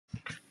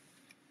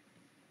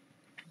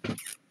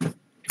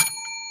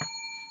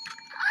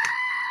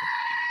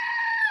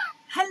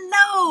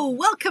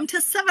welcome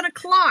to 7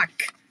 o'clock.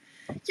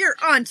 You're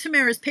on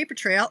Tamara's Paper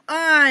Trail.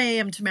 I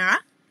am Tamara.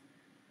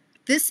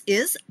 This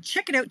is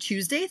Check It Out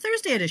Tuesday,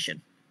 Thursday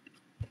edition.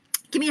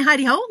 Give me a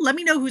hidey-ho. Let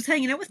me know who's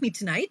hanging out with me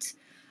tonight.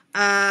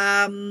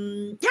 Yeah,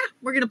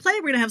 we're going to play.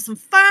 We're going to have some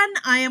fun.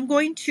 I am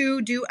going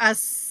to do a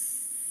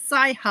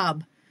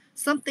Sci-Hub,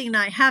 something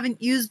I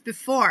haven't used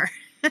before,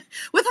 with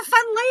a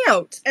fun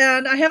layout.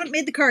 And I haven't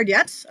made the card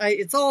yet.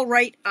 It's all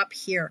right up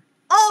here.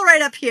 All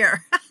right up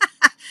here.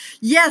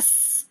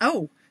 Yes.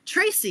 Oh,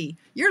 Tracy,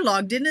 you're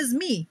logged in as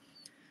me.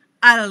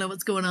 I don't know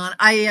what's going on.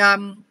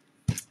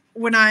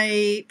 When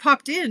I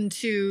popped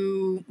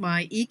into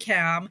my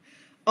eCam,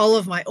 all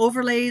of my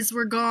overlays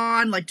were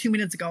gone like 2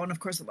 minutes ago. And of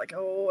course I'm like,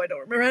 oh, I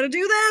don't remember how to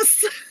do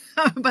this,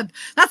 but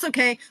that's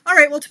okay. All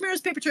right. Well, Tamara's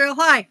Paper Trail.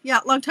 Hi. Yeah.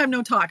 Long time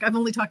no talk. I've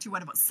only talked to you,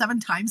 about 7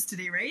 times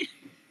today, right?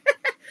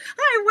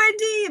 Hi,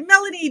 Wendy,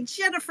 Melanie,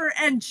 Jennifer,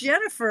 and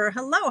Jennifer.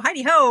 Hello.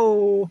 Heidi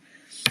ho.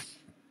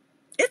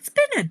 It's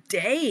been a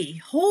day.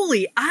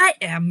 Holy, I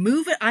am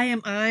moving.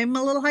 I'm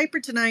a little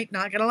hyper tonight.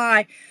 Not gonna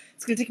lie.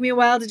 It's gonna take me a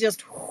while to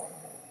just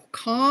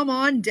calm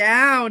on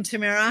down,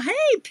 Tamara.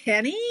 Hey,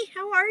 Penny,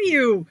 how are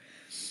you?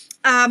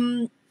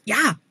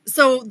 Yeah.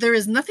 So there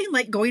is nothing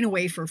like going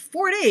away for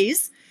 4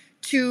 days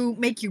to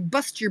make you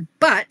bust your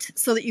butt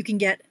so that you can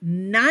get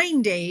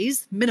 9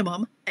 days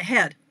minimum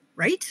ahead,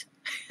 right?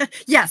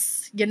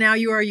 Yes. Yeah. Now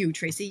you are you,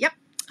 Tracy. Yep.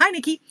 Hi,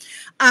 Nikki.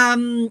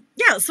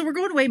 Yeah, so we're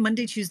going away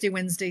Monday, Tuesday,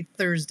 Wednesday,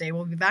 Thursday.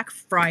 We'll be back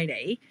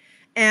Friday.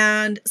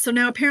 And so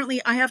now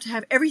apparently I have to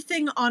have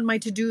everything on my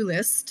to-do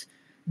list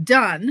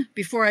done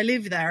before I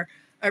leave there,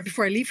 or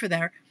before I leave for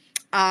there.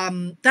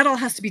 That all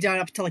has to be done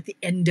up to like the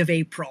end of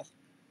April,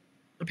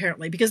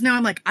 apparently, because now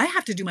I'm like, I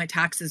have to do my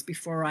taxes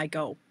before I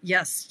go.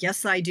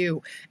 Yes, I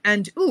do.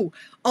 And ooh,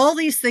 all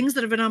these things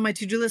that have been on my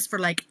to-do list for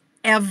like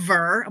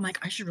ever. I'm like,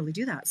 I should really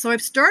do that. So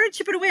I've started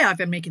chipping away. I've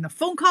been making the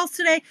phone calls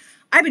today.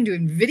 I've been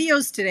doing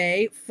videos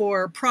today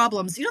for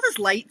problems. You know, this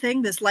light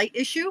thing, this light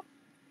issue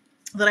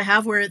that I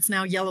have where it's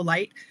now yellow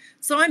light.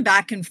 So I'm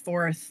back and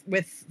forth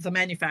with the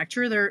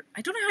manufacturer.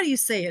 I don't know how you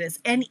say it. It's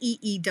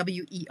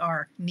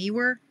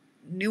Neewer,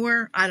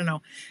 newer. I don't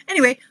know.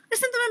 Anyway, I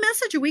sent them a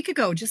message a week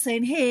ago just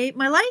saying, hey,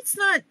 my light's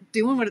not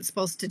doing what it's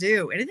supposed to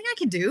do. Anything I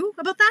can do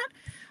about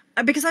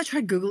that? Because I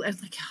tried Google and I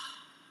was like,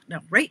 no,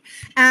 right?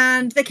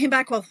 And they came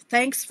back, well,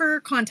 thanks for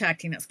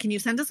contacting us. Can you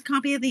send us a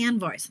copy of the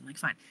invoice? I'm like,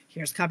 fine,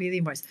 here's a copy of the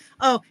invoice.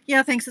 Oh,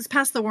 yeah, thanks. It's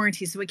past the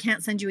warranty, so we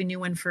can't send you a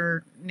new one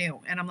for new.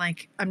 And I'm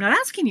like, I'm not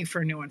asking you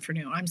for a new one for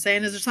new. I'm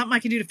saying, is there something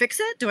I can do to fix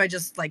it? Do I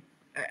just like,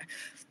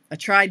 I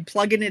tried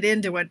plugging it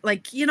into it,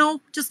 like, you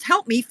know, just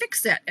help me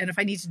fix it. And if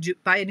I need to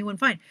buy a new one,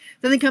 fine.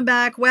 Then they come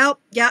back, well,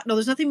 yeah, no,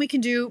 there's nothing we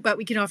can do, but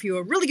we can offer you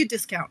a really good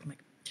discount. I'm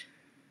like,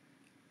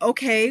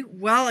 okay,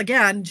 well,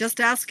 again, just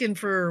asking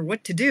for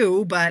what to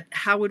do, but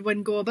how would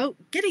one go about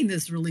getting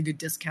this really good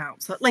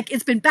discount? So, like,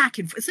 it's been back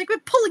and forth. It's like we're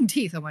pulling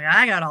teeth. I'm like,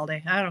 I got all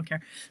day. I don't care.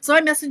 So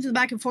I message them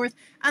back and forth.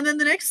 And then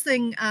the next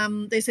thing,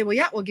 they say, well,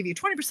 yeah, we'll give you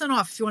 20%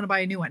 off if you want to buy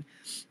a new one.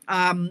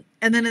 And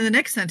then in the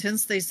next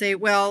sentence, they say,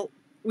 well,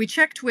 we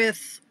checked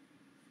with,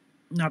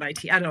 not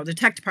IT, I don't know, the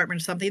tech department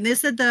or something. They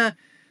said the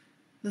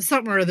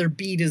something or other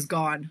bead is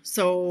gone.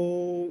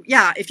 So,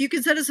 yeah, if you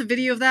can send us a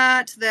video of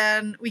that,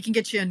 then we can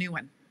get you a new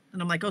one.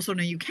 And I'm like, oh, so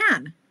now you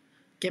can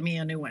get me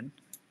a new one.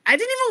 I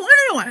didn't even want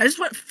a new one. I just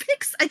want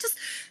fixed.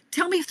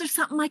 Tell me if there's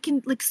something I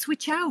can like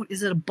switch out.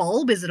 Is it a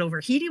bulb? Is it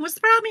overheating? What's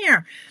the problem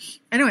here?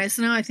 Anyway,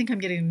 so now I think I'm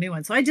getting a new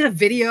one. So I did a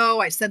video.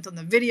 I sent them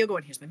the video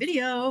going, here's my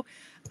video.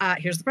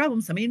 Here's the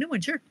problem. Send me a new one.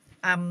 Sure.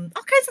 All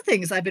kinds of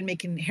things. I've been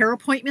making hair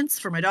appointments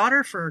for my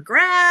daughter for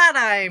grad.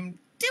 I'm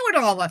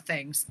doing all the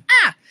things.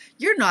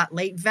 You're not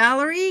late,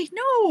 Valerie.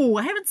 No,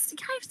 I haven't.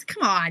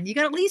 Come on. You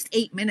got at least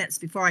 8 minutes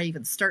before I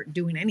even start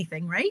doing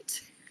anything,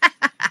 right?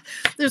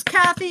 There's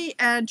Kathy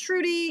and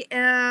Trudy,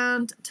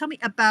 and tell me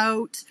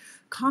about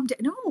calm down.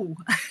 No.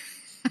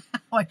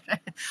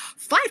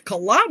 5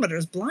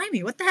 kilometers,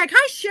 blimey. What the heck?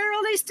 Hi,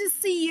 Cheryl. Nice to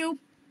see you.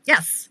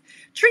 Yes.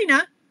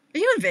 Trina, are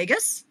you in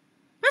Vegas?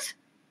 What?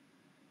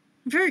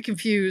 I'm very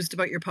confused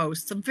about your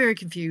posts. I'm very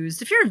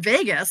confused. If you're in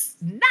Vegas,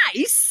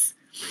 nice.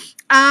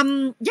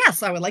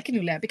 Yes, I would like a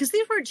new lamp because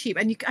these weren't cheap,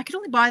 and I could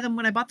only buy them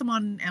when I bought them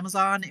on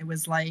Amazon. It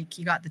was like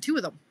you got the 2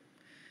 of them.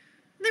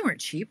 They weren't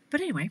cheap,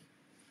 but anyway.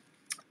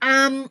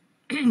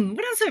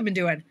 What else have I been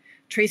doing?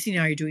 Tracy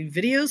and I are doing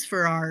videos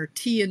for our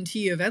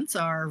TNT events,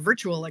 our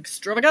virtual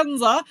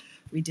extravaganza.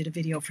 We did a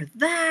video for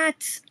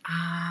that.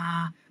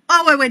 Oh,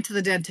 I went to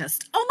the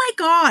dentist. Oh my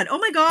God.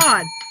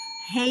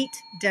 Hate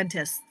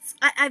dentists.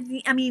 I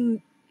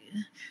mean,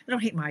 I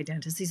don't hate my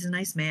dentist. He's a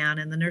nice man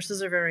and the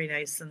nurses are very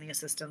nice and the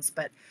assistants,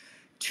 but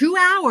 2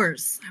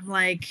 hours. I'm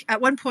like,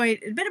 at one point,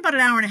 it'd been about an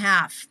hour and a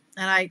half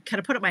and I kind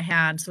of put up my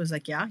hand. So I was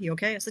like, yeah, you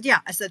okay? I said, yeah.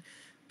 I said,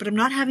 but I'm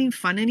not having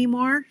fun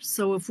anymore.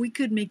 So if we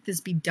could make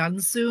this be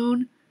done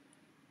soon.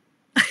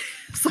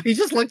 So he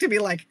just looked at me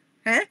like,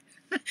 huh?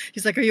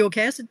 He's like, are you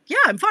okay? I said, yeah,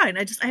 I'm fine.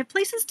 I have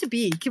places to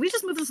be. Can we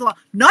just move this along?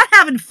 Not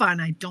having fun.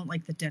 I don't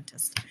like the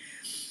dentist.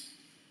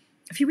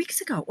 A few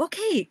weeks ago.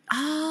 Okay.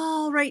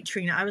 All right,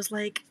 Trina. I was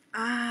like,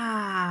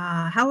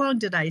 how long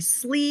did I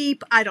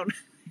sleep? I don't know.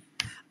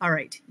 All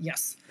right.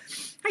 Yes.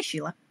 Hi,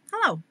 Sheila.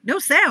 Hello. No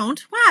sound?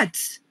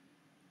 What?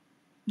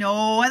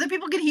 No, other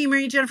people can hear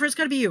me. Jennifer, it's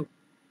got to be you.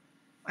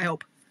 I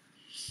hope.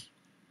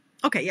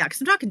 Okay, yeah, because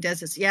I'm talking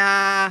dentists.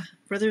 Yeah,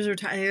 brothers are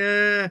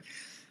tired.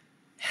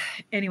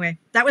 Anyway,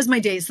 that was my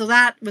day. So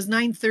that was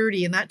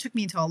 9:30, and that took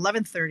me until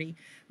 11:30.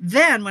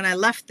 Then when I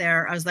left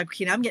there, I was like,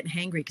 okay, now I'm getting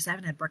hangry because I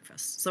haven't had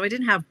breakfast. So I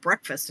didn't have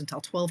breakfast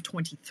until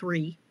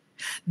 12:23.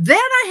 Then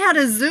I had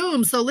a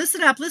Zoom. So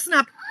listen up, listen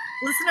up,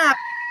 listen up.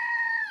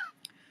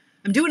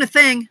 I'm doing a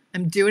thing.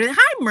 I'm doing it.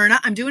 Hi, Myrna.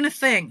 I'm doing a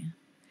thing.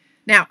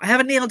 Now, I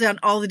haven't nailed down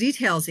all the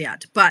details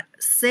yet, but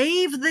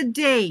save the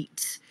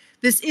date.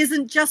 This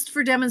isn't just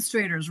for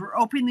demonstrators. We're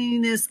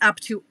opening this up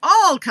to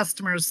all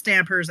customers,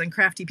 stampers, and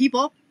crafty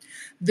people.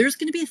 There's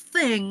going to be a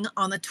thing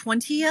on the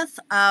 20th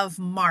of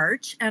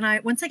March, and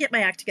once I get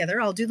my act together,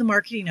 I'll do the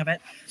marketing of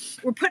it.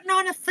 We're putting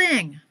on a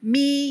thing,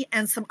 me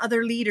and some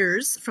other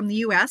leaders from the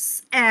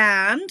U.S.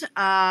 and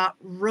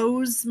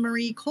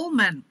Rosemary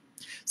Coleman.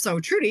 So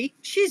Trudy,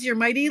 she's your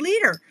mighty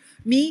leader.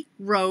 Me,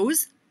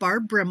 Rose,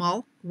 Barb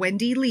Brimmel,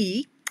 Wendy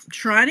Lee. I'm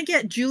trying to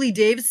get Julie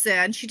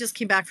Davison. She just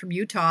came back from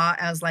Utah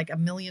as like $1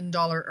 million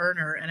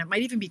earner, and it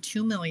might even be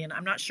 $2 million.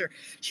 I'm not sure.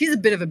 She's a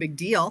bit of a big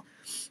deal.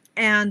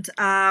 And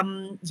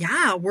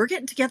yeah, we're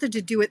getting together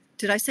to do it.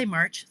 Did I say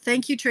March?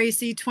 Thank you,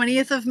 Tracy.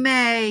 20th of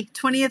May.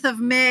 20th of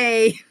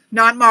May.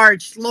 Not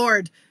March.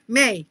 Lord.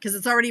 May. Because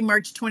it's already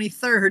March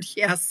 23rd.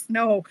 Yes.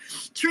 No.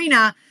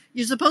 Trina,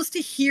 you're supposed to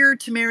hear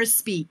Tamara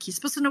speak. You're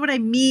supposed to know what I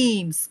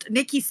mean.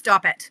 Nikki,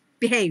 stop it.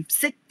 Behave.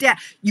 Sit down.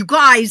 You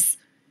guys,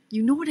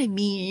 you know what I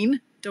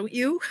mean, don't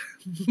you?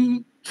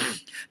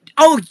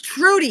 Oh,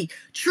 Trudy,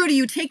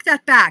 you take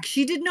that back.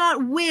 She did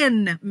not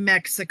win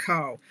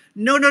Mexico.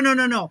 No, no, no,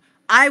 no, no.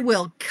 I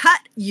will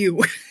cut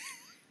you.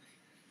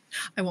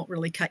 I won't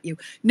really cut you.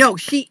 No,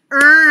 she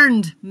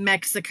earned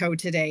Mexico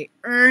today.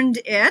 Earned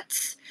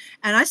it.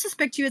 And I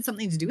suspect you had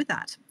something to do with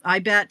that. I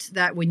bet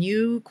that when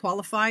you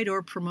qualified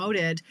or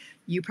promoted,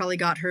 you probably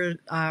got her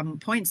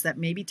points that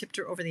maybe tipped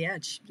her over the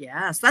edge.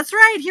 Yes, that's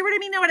right. Hear what I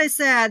mean? Know what I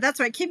said? That's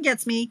right. Kim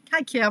gets me.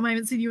 Hi, Kim. I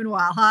haven't seen you in a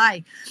while.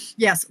 Hi.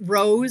 Yes,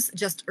 Rose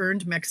just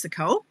earned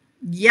Mexico.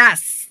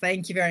 Yes.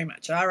 Thank you very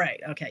much. All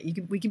right. Okay.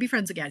 We can be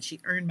friends again.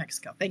 She earned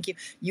Mexico. Thank you.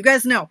 You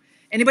guys know.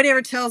 Anybody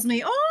ever tells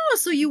me, oh,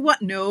 so you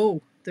what?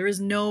 No, there is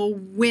no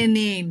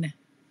winning.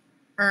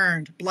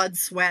 Earned. Blood,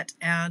 sweat,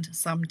 and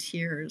some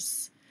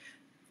tears.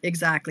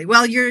 Exactly.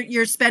 Well,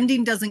 your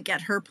spending doesn't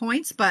get her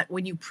points, but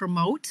when you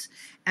promote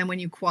and when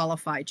you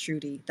qualify,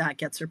 Trudy, that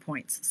gets her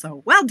points.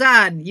 So well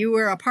done. You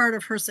were a part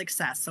of her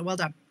success. So well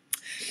done.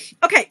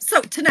 Okay,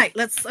 so tonight,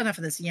 enough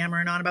of this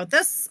yammering on about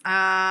this.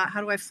 How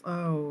do I,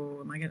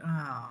 am I going to,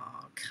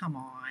 oh, come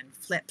on.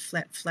 Flip.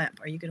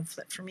 Are you going to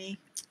flip for me?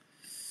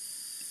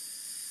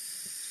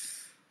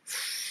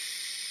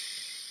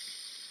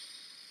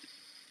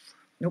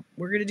 Nope,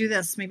 we're going to do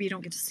this. Maybe you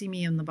don't get to see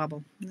me in the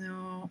bubble.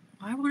 No,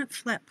 I want it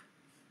flip.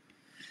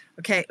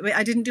 Okay, wait,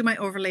 I didn't do my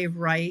overlay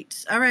right.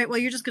 All right, well,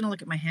 you're just going to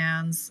look at my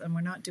hands, and we're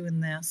not doing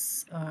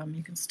this.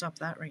 You can stop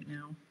that right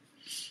now.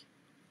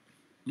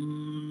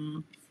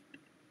 You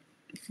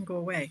can go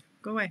away.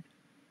 Go away.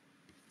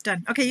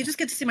 Done. Okay, you just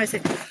get to see my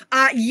face.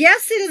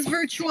 Yes, it is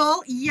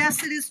virtual.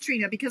 Yes, it is,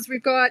 Trina, because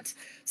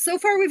so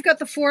far we've got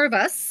the four of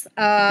us.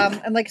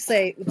 And like I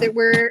say,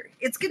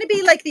 it's going to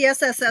be like the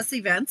SSS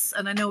events.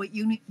 And I know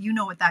you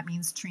know what that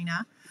means,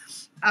 Trina.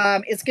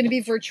 It's going to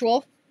be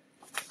virtual.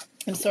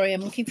 I'm sorry,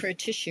 I'm looking for a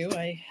tissue.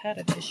 I had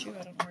a tissue.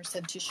 I don't know where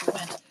said tissue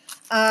went.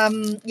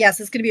 Yes,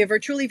 it's going to be a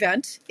virtual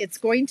event. It's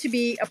going to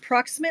be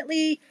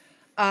approximately,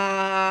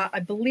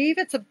 I believe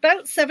it's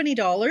about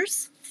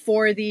 $70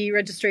 for the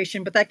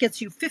registration, but that gets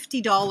you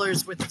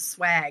 $50 worth of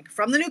swag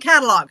from the new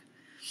catalog.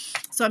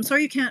 So I'm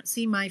sorry you can't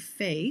see my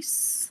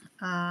face.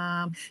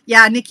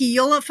 Yeah, Nikki,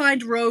 you'll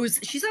find Rose.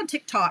 She's on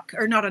TikTok,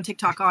 or not on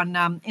TikTok, on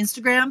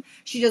Instagram.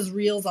 She does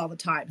reels all the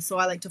time, so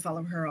I like to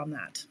follow her on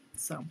that.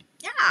 So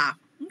yeah,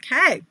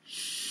 okay.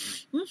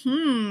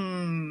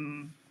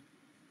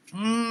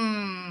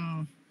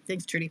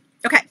 Thanks, Trudy.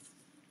 Okay.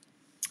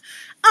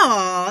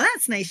 Oh,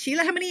 that's nice,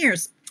 Sheila. How many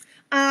years?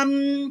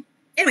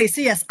 Anyway,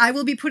 so yes, I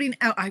will be putting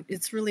out,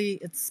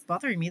 it's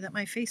bothering me that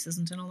my face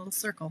isn't in a little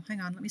circle. Hang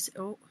on, let me see.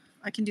 Oh,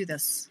 I can do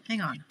this. Hang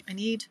on. I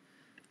need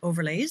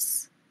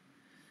overlays.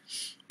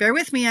 Bear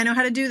with me. I know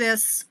how to do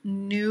this.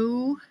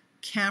 New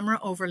camera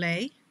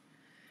overlay.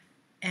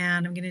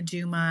 And I'm going to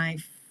do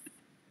and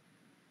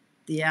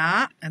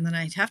then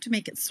I have to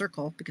make it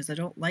circle because I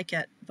don't like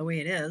it the way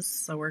it is.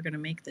 So we're going to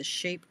make the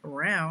shape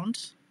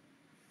around.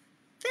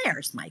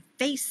 There's my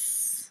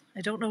face.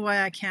 I don't know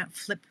why I can't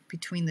flip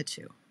between the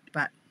two,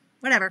 but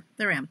whatever,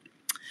 there I am.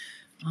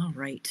 All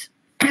right.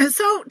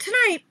 So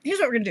tonight, here's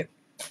what we're going to do.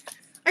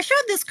 I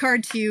showed this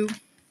card to you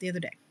the other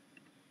day.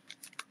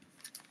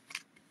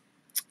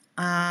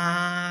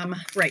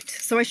 Right.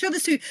 So I showed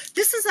this to you.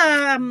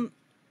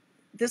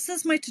 This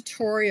is my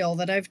tutorial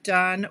that I've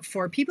done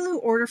for people who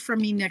order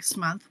from me next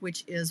month,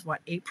 which is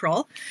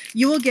April.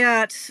 You will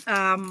get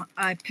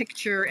a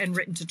picture and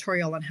written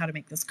tutorial on how to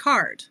make this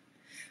card.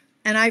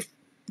 And I've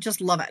just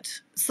love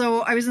it.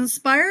 So I was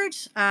inspired.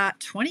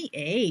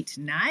 28,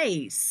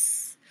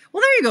 nice.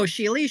 Well, there you go,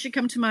 Sheila. You should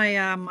come to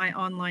my my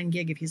online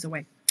gig if he's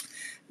away.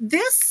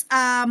 This,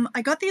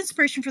 I got the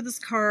inspiration for this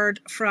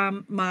card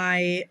from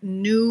my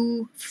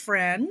new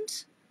friend,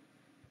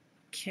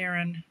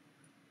 Karen.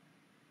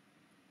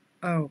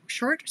 Oh,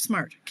 short,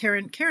 smart.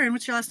 Karen,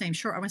 what's your last name?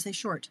 Short. I want to say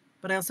short,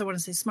 but I also want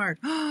to say smart.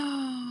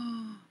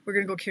 We're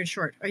going to go Karen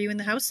Short. Are you in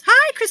the house?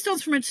 Hi,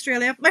 Christone's from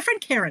Australia. My friend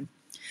Karen.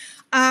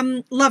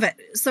 Love it.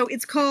 So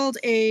it's called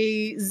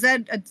a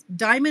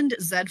diamond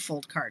Z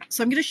fold card.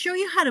 So I'm going to show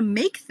you how to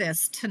make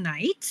this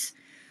tonight,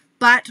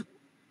 but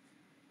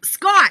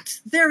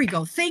Scott, there we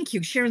go. Thank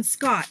you, Sharon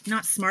Scott.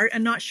 Not smart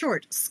and not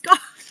short. Scott.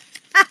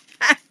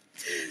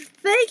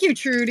 Thank you,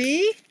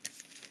 Trudy.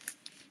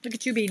 Look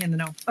at you being in the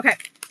know. Okay.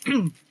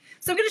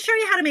 So I'm going to show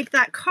you how to make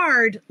that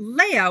card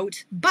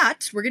layout,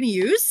 but we're going to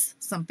use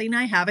something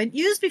I haven't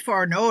used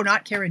before. No,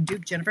 not Karen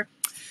Duke, Jennifer.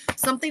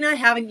 Something I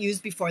haven't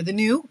used before. The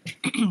new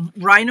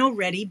Rhino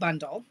Ready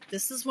bundle.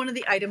 This is one of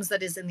the items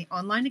that is in the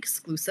online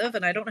exclusive,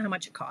 and I don't know how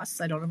much it costs.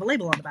 I don't have a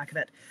label on the back of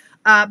it.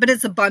 But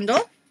it's a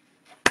bundle.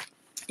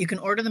 You can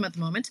order them at the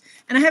moment,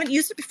 and I haven't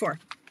used it before.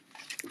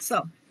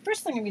 So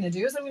first thing I'm going to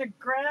do is I'm going to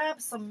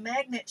grab some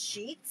magnet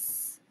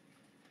sheets.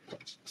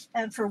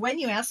 And for when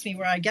you ask me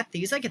where I get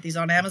these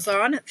on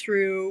Amazon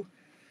through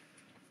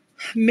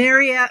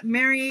Marietta's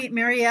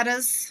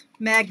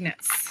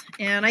Magnets.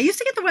 And I used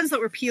to get the ones that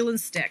were peel and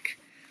stick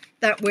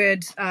that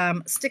would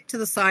stick to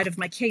the side of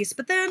my case.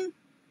 But then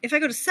if I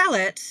go to sell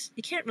it,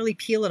 you can't really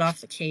peel it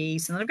off the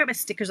case. And then I've got my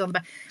stickers on the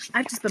back.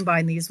 I've just been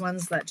buying these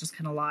ones that just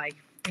kind of lie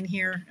in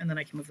here, and then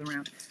I can move them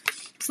around.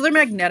 So they're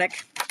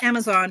magnetic.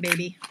 Amazon,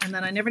 baby. And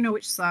then I never know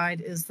which side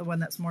is the one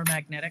that's more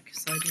magnetic.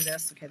 So I do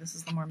this. Okay, this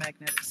is the more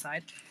magnetic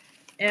side.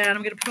 And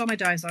I'm going to put all my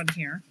dies on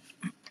here.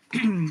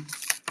 And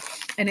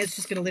it's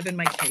just going to live in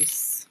my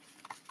case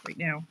right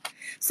now.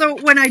 So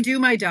when I do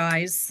my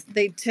dies,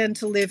 they tend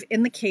to live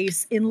in the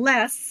case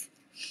unless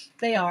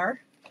they are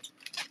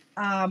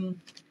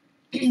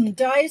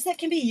dies that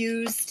can be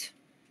used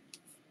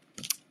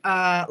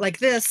like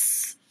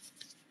this.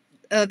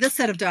 This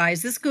set of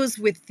dies, this goes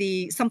with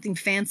the Something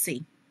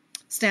Fancy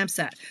stamp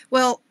set.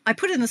 Well, I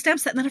put it in the stamp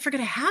set and then I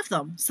forgot I have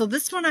them. So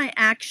this one I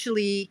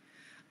actually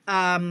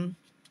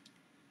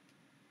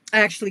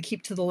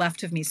keep to the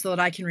left of me so that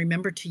I can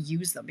remember to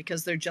use them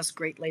because they're just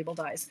great label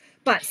dies.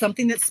 But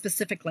something that's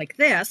specific like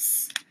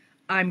this,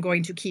 I'm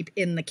going to keep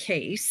in the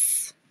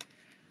case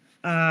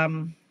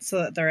so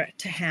that they're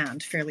to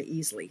hand fairly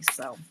easily.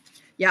 So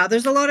yeah,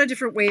 there's a lot of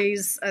different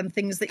ways and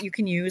things that you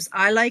can use.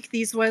 I like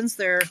these ones.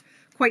 They're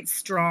quite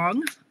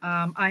strong.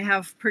 I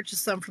have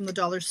purchased some from the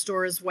dollar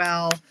store as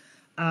well,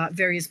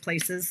 various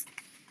places.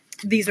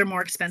 These are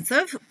more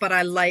expensive, but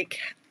I like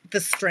the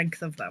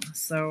strength of them.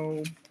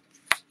 So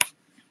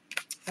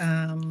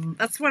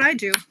that's what I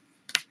do.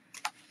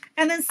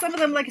 And then some of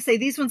them, like I say,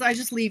 these ones I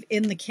just leave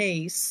in the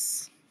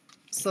case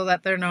so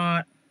that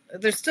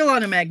they're still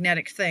on a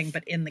magnetic thing,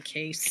 but in the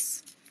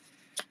case,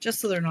 just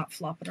so they're not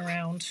flopping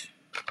around.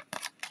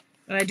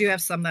 And I do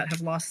have some that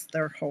have lost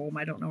their home.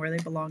 I don't know where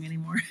they belong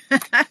anymore.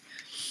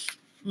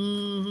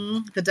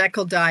 The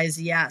deckled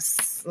dies,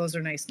 yes. Those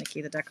are nice,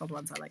 Nikki. The deckled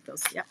ones, I like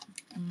those. Yep.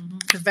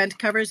 The vent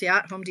covers,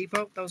 yeah, Home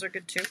Depot. Those are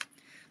good too.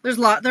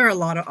 There are a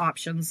lot of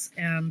options,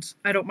 and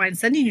I don't mind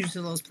sending you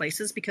to those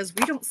places because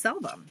we don't sell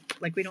them.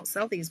 Like, we don't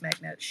sell these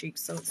magnetic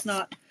sheets, so it's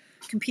not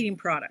competing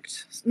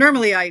product.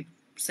 Normally I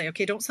say,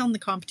 okay, don't sell in the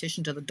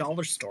competition to the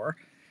dollar store.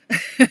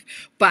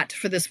 But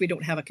for this, we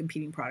don't have a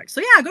competing product.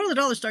 So yeah, go to the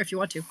dollar store if you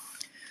want to.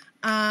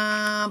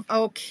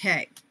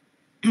 Okay.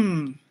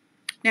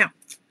 Now,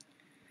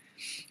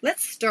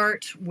 let's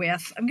start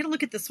with, I'm going to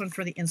look at this one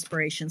for the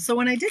inspiration. So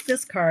when I did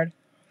this card,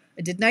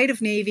 I did Night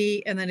of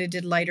Navy, and then I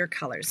did lighter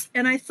colors.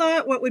 And I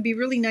thought what would be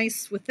really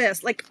nice with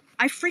this, like,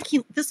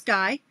 this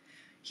guy,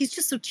 he's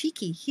just so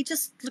cheeky. He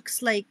just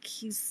looks like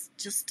he's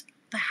just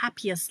the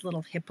happiest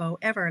little hippo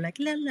ever. Like,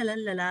 la, la, la,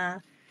 la, la.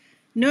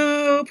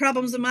 No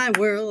problems in my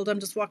world. I'm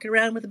just walking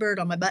around with a bird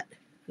on my butt.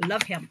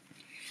 Love him.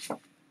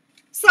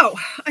 So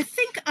I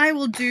think I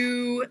will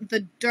do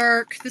the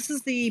dark. This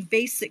is the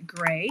basic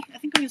gray. I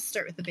think I'm going to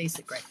start with the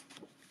basic gray.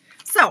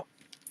 So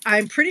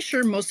I'm pretty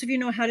sure most of you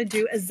know how to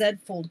do a Z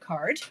fold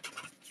card.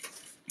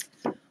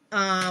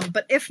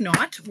 But if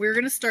not, we're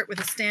going to start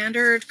with a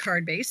standard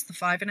card base, the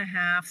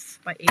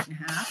 5.5 by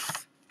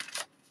 8.5.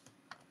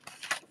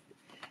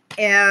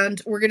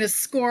 And we're going to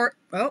score.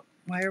 Oh,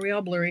 why are we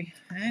all blurry?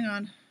 Hang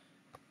on.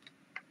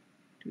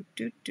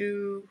 They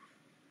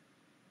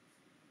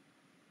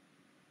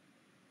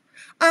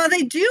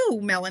do,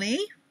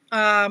 Melanie.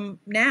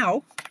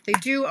 Now, they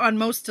do on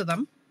most of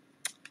them,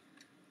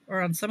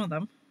 or on some of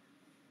them.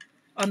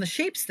 On the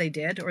shapes they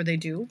did, or they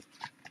do.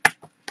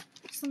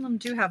 Some of them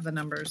do have the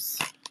numbers.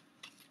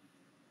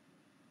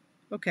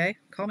 Okay,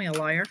 call me a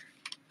liar.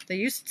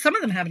 Some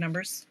of them have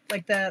numbers,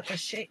 like the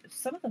shape.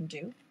 Some of them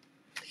do.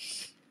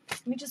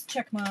 Let me just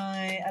check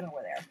I don't know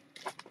where they are.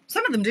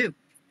 Some of them do.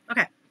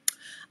 Okay.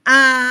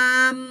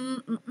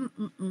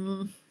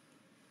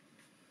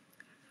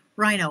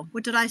 Rhino.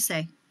 What did I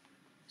say?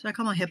 Did I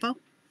call him a hippo?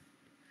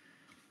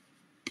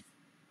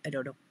 I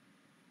don't know.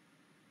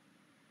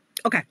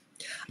 Okay.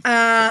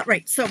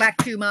 Right. So back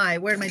to my,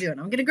 what am I doing?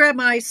 I'm going to grab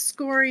my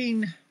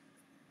scoring,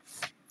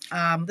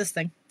 this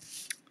thing,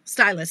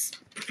 stylus.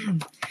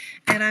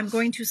 And I'm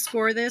going to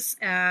score this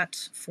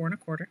at 4 1/4.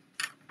 I'm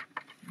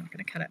not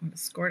going to cut it. I'm going to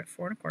score it at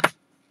 4 1/4.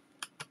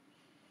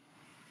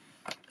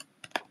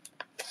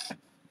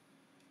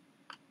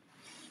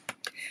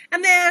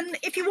 And then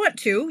if you want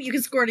to, you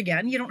can score it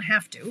again. You don't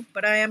have to,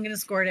 but I am going to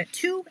score it at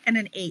 2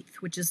 1/8,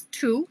 which is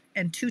 2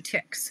 and 2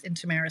 ticks in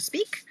Tamara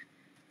speak.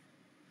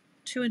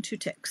 2 and 2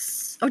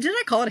 ticks. Oh, did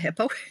I call it a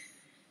hippo?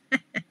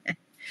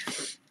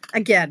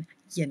 Again,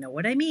 you know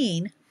what I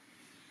mean.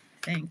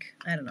 I think.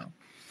 I don't know.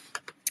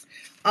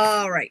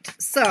 All right.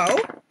 So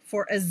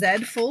for a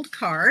Z fold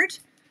card,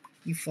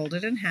 you fold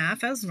it in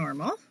half as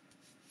normal.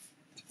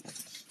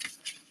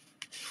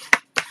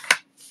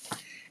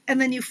 And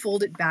then you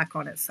fold it back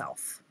on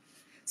itself.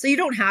 So you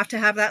don't have to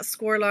have that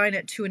score line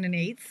at 2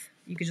 1/8.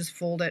 You could just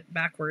fold it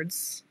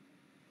backwards.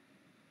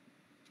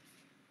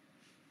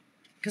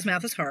 Because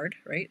math is hard,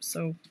 right?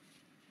 So,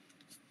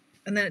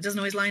 and then it doesn't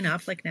always line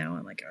up like now.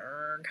 I'm like,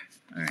 arg.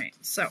 All right,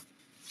 so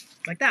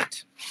like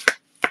that.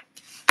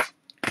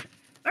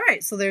 All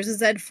right, so there's a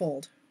Z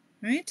fold,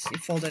 right? You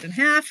fold it in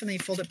half and then you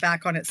fold it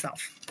back on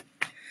itself.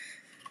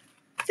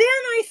 Then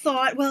I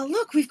thought, well,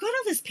 look, we've got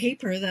all this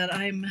paper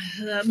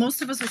that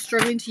most of us are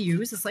struggling to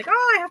use. It's like,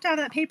 oh, I have to have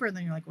that paper. And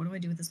then you're like, what do I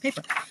do with this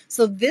paper?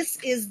 So this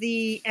is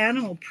the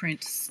animal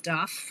print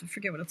stuff. I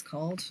forget what it's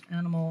called.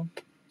 Animal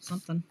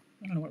something.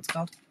 I don't know what it's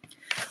called.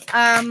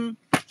 And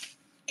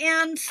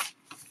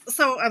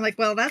so I'm like,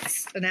 well,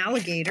 that's an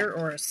alligator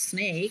or a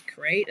snake,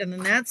 right? And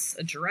then that's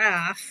a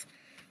giraffe,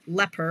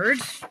 leopard.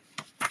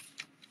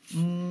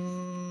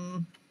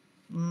 Don't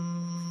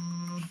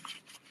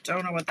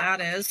know what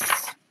that is.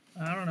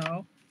 I don't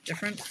know.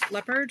 Different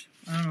leopard?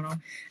 I don't know.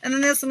 And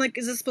then this, I'm like,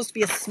 is this supposed to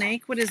be a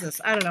snake? What is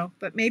this? I don't know.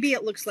 But maybe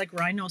it looks like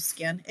rhino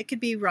skin. It could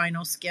be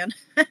rhino skin.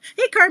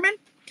 Hey, Carmen.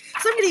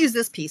 So I'm going to use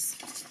this piece.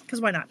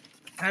 Because why not?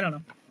 I don't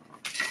know.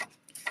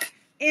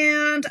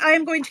 And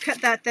I'm going to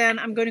cut that then.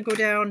 I'm going to go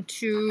down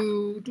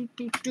to...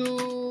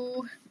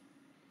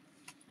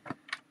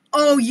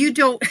 Oh, you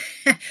don't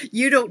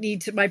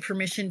need my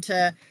permission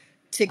to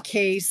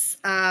case.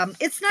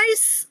 It's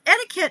nice.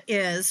 Etiquette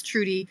is,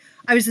 Trudy,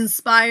 I was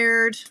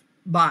inspired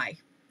by.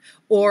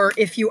 Or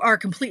if you are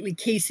completely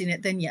casing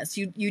it, then yes,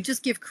 you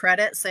just give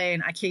credit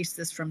saying, I cased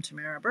this from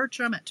Tamara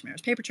Bertram at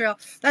Tamara's Paper Trail.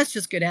 That's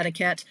just good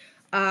etiquette.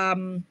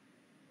 Yeah.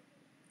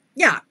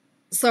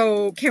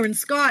 So Karen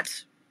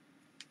Scott,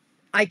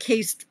 I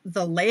cased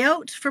the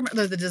layout from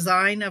the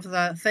design of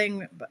the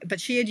thing,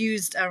 but she had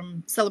used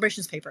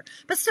Celebrations paper.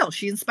 But still,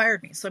 she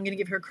inspired me, so I'm going to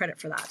give her credit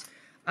for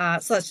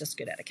that. So that's just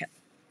good etiquette.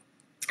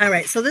 All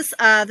right, so this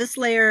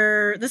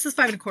layer, this is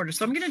 5 1/4.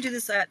 So I'm going to do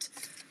this at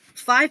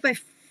 5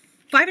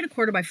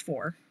 1/4 by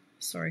 4.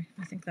 Sorry,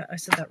 I think that I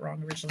said that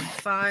wrong originally.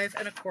 5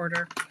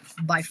 1/4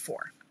 by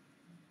 4.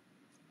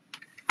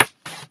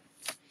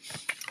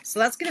 So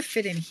that's going to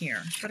fit in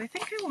here, but I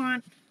think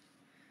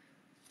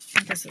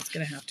I guess it's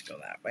going to have to go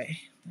that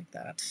way, like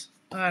that.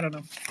 I don't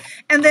know.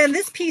 And then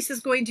this piece is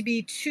going to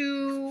be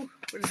 2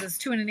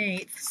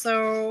 1/8.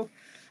 So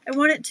I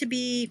want it to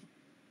be,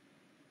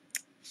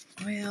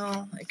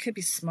 well, it could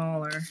be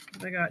smaller.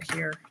 What I got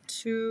here?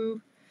 2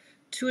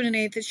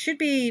 1/8. It should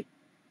be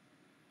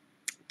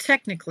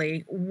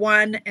technically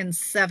 1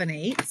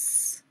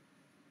 7/8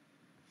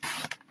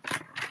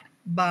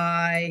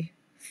 by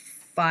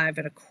 5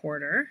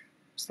 1/4.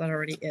 So that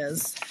already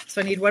is.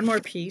 So I need one more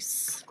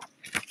piece.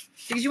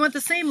 Because you want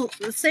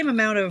the same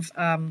amount of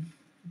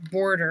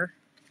border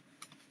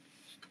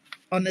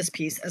on this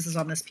piece as is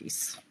on this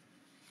piece,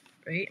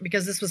 right?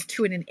 Because this was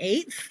 2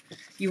 1/8,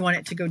 you want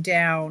it to go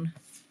down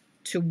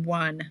to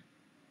 1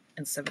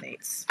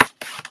 7/8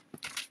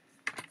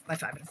 by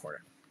 5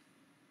 1/4.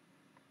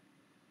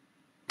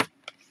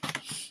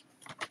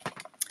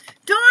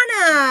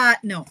 Donna,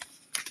 no.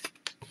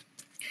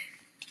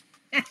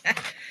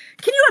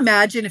 Can you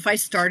imagine if I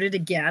started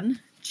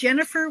again?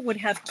 Jennifer would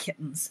have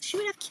kittens. She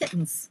would have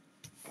kittens.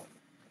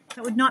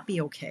 That would not be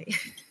okay.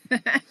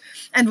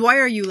 And why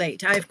are you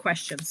late? I have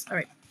questions. All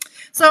right.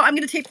 So I'm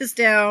going to tape this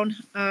down.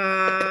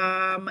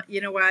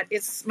 You know what?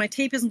 My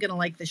tape isn't going to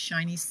like this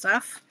shiny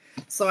stuff.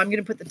 So I'm going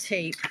to put the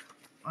tape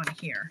on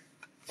here.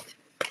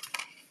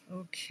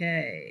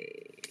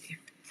 Okay.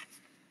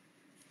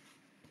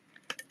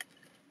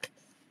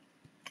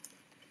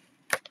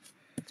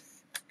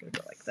 Going to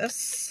go like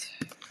this.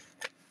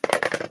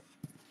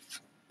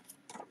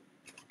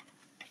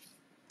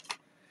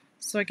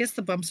 So I guess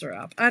the bumps are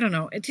up. I don't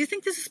know. Do you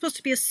think this is supposed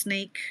to be a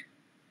snake?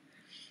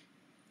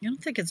 I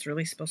don't think it's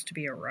really supposed to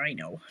be a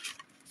rhino.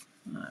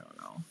 I don't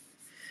know.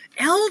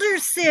 Elder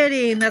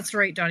sitting. That's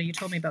right, Donna. You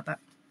told me about that.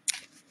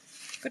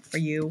 Good for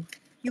you.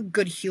 You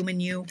good human,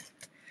 you.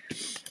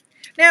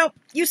 Now,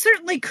 you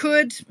certainly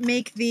could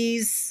make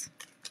these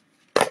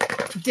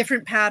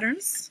different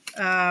patterns,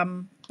 but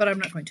I'm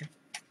not going to.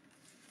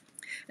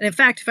 And in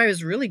fact, if I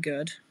was really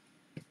good,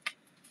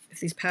 if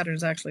these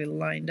patterns actually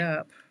lined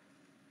up,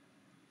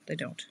 they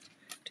don't.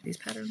 Do these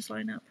patterns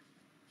line up?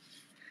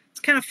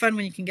 It's kind of fun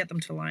when you can get them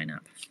to line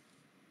up.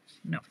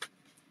 No.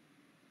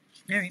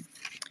 All right.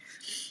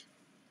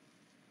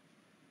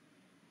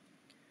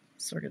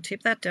 So we're going to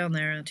tape that down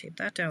there and tape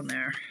that down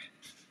there.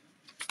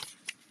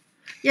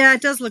 Yeah,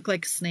 it does look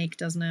like a snake,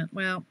 doesn't it?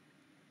 Well,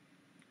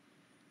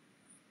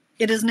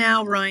 it is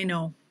now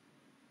rhino.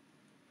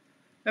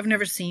 I've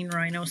never seen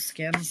rhino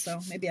skin, so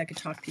maybe I could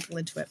talk people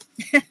into it.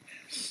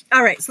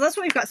 All right, so that's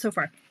what we've got so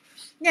far.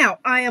 Now,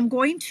 I am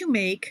going to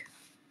make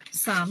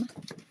some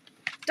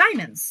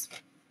diamonds.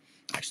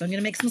 Actually, I'm going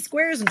to make some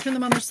squares and turn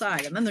them on their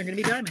side, and then they're going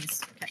to be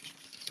diamonds. Okay.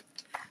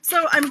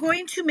 So I'm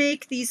going to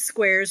make these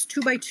squares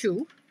 2 by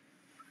 2,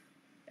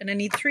 and I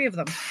need 3 of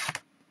them.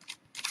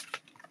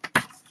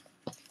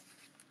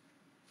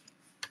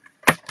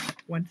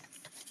 1,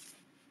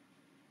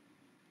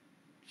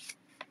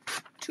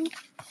 2,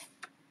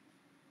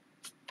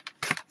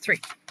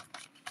 3.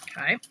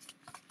 Okay.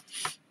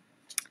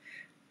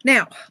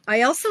 Now,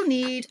 I also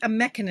need a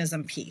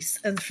mechanism piece,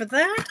 and for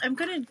that, I'm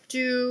going to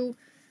do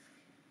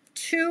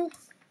 2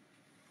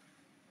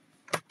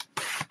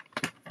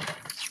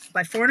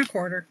 by 4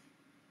 1/4,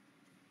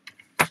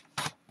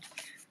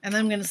 and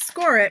then I'm going to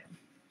score it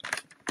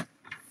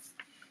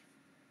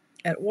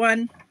at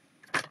 1,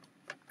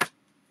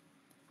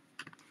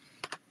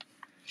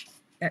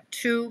 at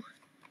 2,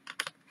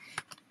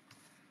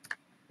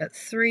 at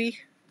 3,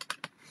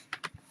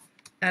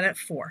 and at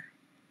 4.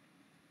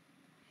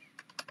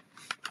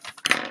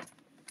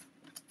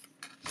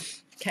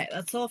 Okay,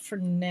 that's all for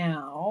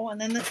now, and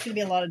then that's going to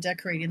be a lot of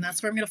decorating.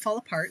 That's where I'm going to fall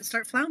apart and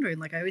start floundering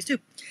like I always do.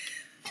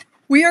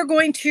 We are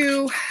going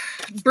to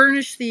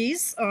burnish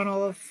these on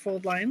all of the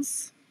fold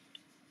lines.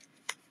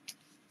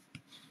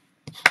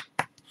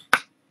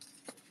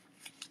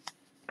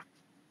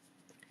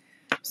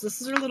 So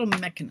this is our little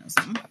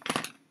mechanism.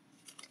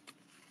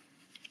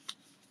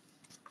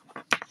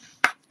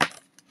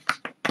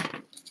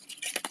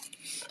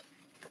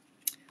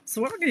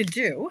 So what we're going to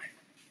do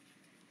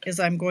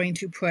is I'm going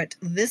to put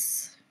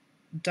this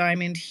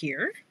diamond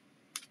here.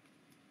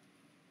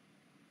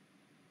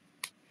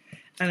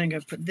 And I'm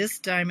going to put this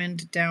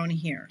diamond down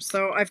here.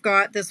 So I've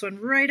got this one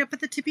right up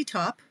at the tippy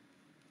top,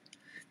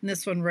 and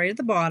this one right at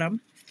the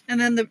bottom, and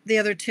then the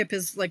other tip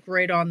is like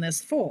right on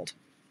this fold.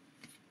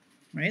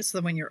 Right? So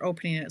that when you're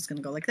opening it, it's going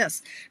to go like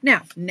this.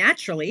 Now,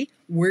 naturally,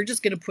 we're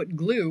just going to put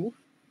glue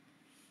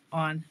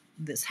on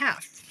this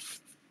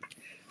half.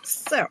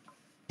 So,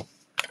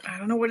 I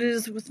don't know what it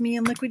is with me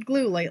and liquid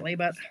glue lately,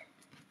 but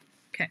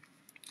okay.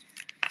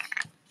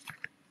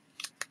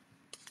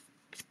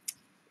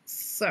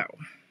 So,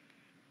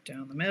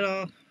 down the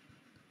middle,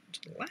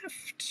 to the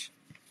left.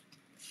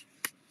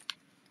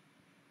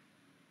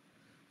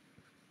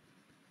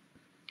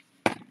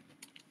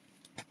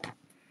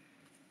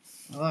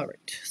 All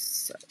right,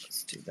 so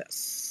let's do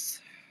this.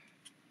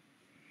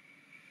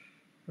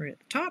 Right at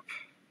the top,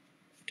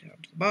 down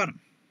to the bottom.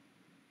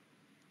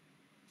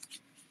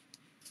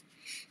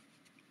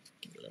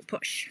 Give it a little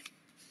push.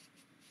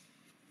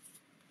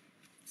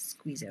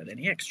 Squeeze out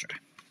any extra.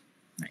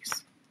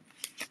 Nice.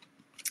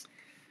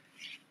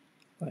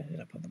 Line it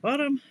up on the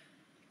bottom,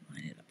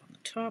 line it up on the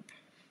top.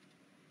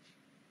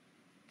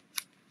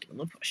 Give it a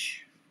little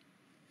push.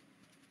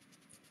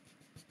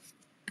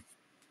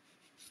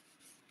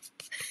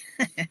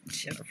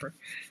 Jennifer.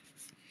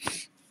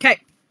 Okay,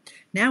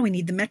 now we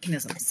need the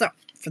mechanism. So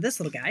for this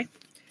little guy,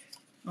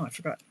 oh, I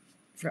forgot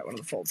one of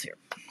the folds here.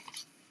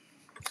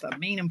 The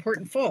main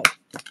important fold.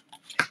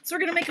 So we're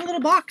going to make a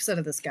little box out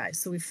of this guy.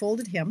 So we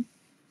folded him.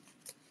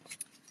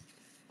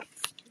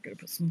 We're going to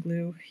put some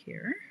glue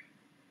here.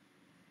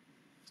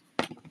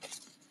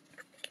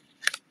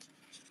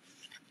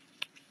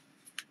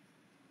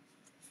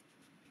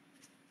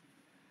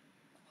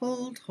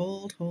 Hold,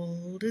 hold,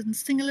 hold, and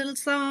sing a little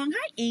song.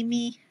 Hi,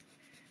 Amy.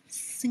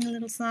 Sing a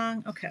little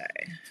song. Okay,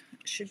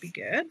 should be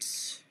good.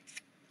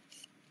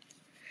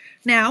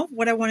 Now,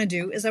 what I want to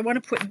do is I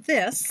want to put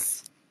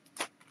this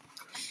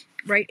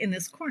right in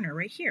this corner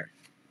right here.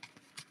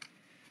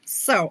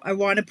 So I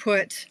want to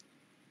put,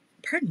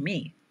 pardon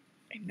me,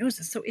 my nose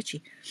is so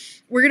itchy.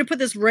 We're going to put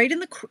this right in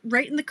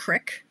the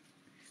crick.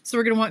 So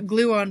we're going to want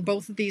glue on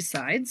both of these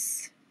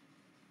sides.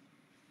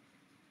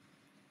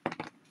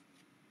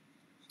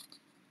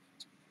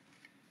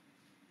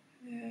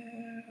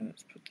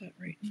 Let's put that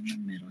right in the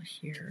middle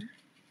here.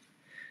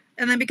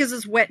 And then because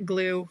it's wet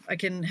glue, I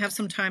can have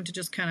some time to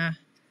just kind of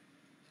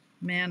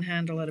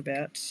manhandle it a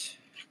bit.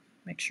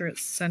 Make sure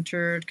it's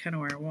centered kind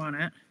of where I want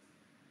it.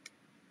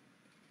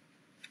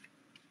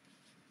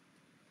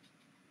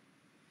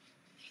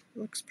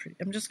 Looks pretty.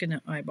 I'm just going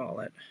to eyeball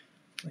it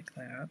like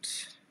that.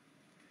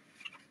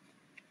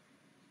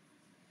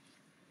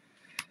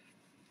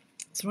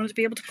 So I want it to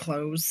be able to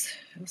close.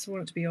 I also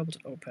want it to be able to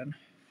open.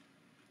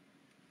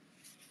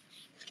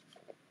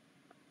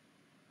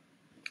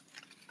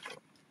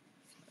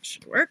 That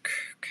should work.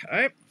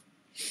 Okay.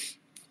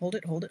 Hold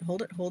it, hold it,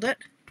 hold it, hold it.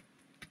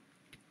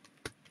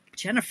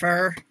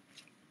 Jennifer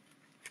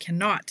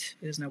cannot.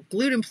 It is now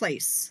glued in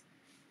place.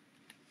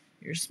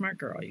 You're a smart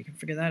girl. You can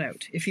figure that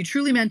out. If you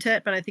truly meant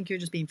it, but I think you're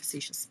just being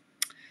facetious.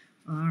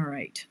 All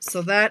right,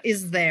 so that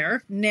is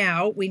there.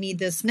 Now we need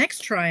this next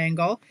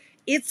triangle.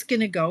 It's going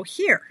to go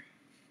here.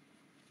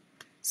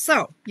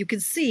 So you can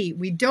see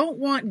we don't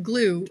want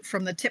glue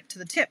from the tip to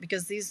the tip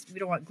because we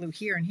don't want glue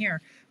here and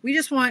here. We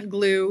just want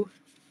glue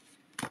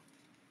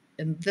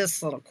in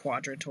this little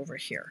quadrant over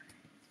here.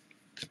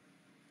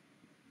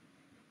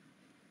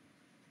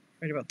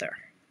 Right about there.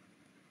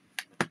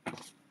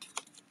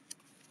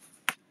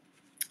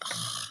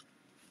 Ugh,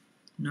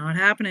 not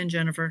happening,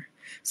 Jennifer.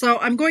 So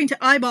I'm going to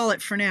eyeball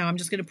it for now. I'm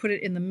just going to put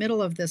it in the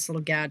middle of this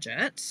little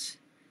gadget.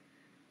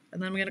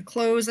 And then I'm going to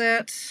close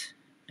it.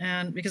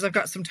 And because I've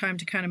got some time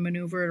to kind of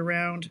maneuver it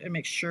around and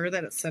make sure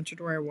that it's centered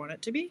where I want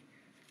it to be.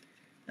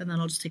 And then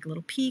I'll just take a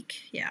little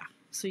peek. Yeah,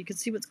 so you can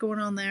see what's going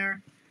on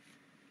there.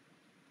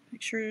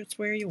 Make sure it's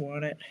where you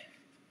want it.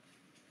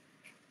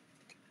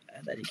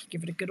 And then you can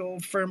give it a good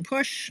old firm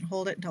push and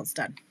hold it until it's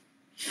done.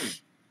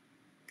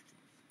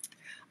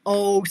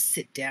 Oh,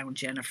 sit down,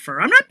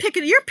 Jennifer. I'm not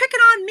picking, you're picking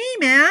on me,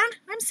 man.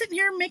 I'm sitting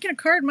here making a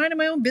card, minding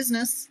my own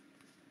business.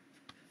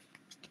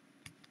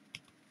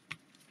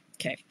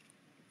 Okay.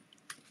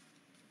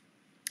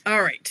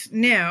 All right,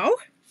 now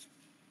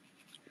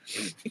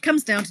it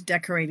comes down to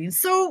decorating.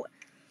 So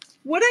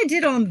what I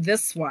did on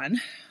this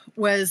one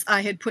was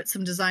I had put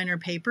some designer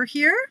paper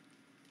here,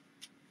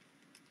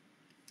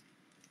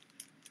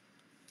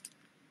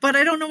 but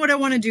I don't know what I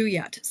want to do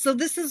yet. So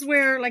this is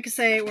where, like I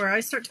say, where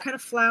I start to kind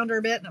of flounder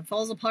a bit and it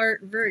falls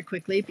apart very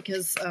quickly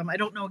because I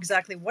don't know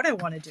exactly what I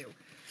want to do.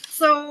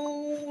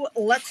 So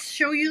let's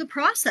show you the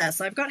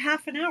process. I've got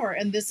half an hour,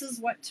 and this is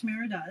what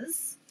Tamara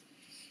does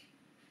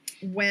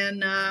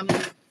when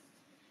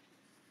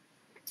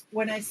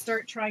I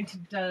start trying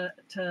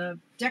to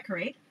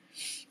decorate,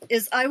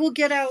 is I will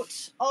get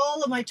out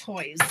all of my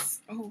toys.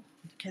 Oh,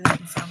 okay, that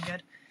doesn't sound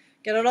good.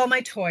 Get out all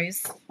my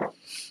toys,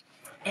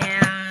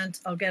 and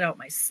I'll get out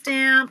my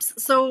stamps.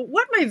 So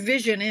what my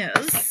vision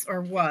is,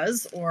 or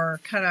was, or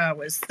kind of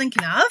was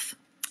thinking of,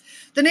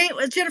 the name,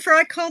 Jennifer,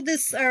 I called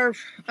this, or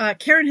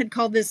Karen had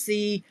called this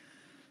the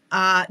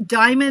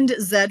Diamond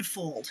Z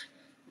Fold.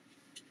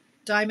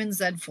 Diamond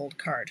Z Fold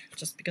card,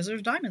 just because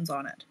there's diamonds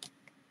on it.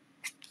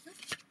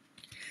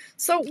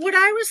 So what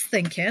I was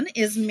thinking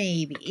is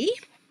maybe,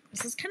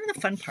 this is kind of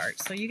the fun part,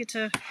 so you get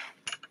to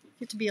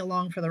be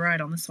along for the ride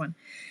on this one,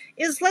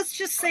 is let's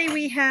just say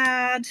we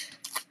had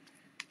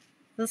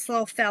this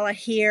little fella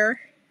here,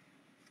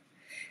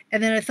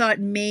 and then I thought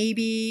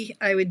maybe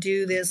I would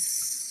do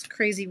this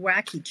crazy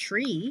wacky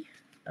tree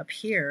up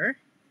here,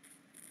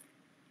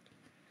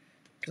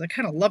 because I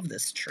kind of love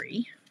this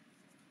tree.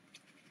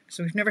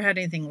 So we've never had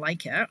anything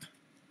like it.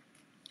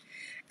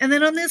 And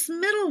then on this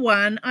middle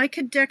one, I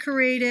could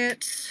decorate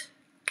it.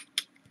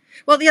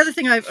 Well, the other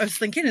thing I was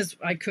thinking is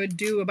I could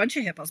do a bunch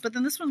of hippos, but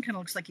then this one kind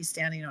of looks like he's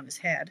standing on his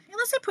head.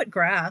 Unless I put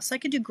grass. I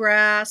could do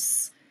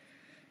grass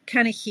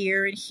kind of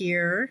here and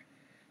here.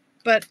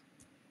 But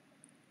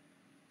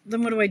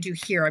then what do I do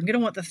here? I'm going to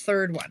want the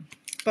third one.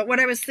 But what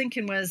I was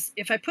thinking was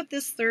if I put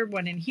this third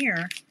one in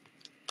here,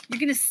 you're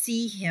going to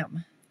see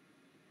him.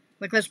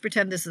 Like, let's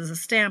pretend this is a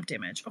stamped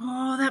image.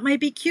 Oh, that might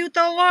be cute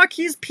though. Look,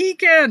 he's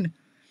peeking.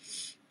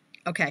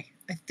 Okay,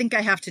 I think I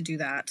have to do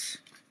that.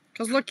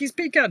 Because look, he's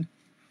peeking.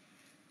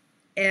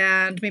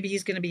 And maybe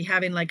he's going to be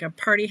having like a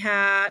party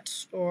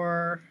hat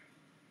or...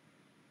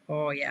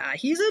 Oh, yeah,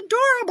 he's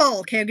adorable.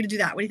 Okay, I'm going to do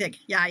that. What do you think?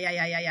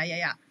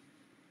 Yeah.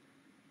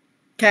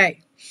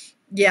 Okay.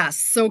 Yes,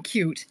 so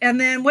cute. And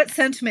then what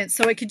sentiment?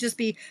 So it could just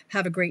be,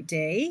 have a great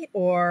day,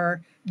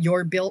 or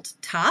you're built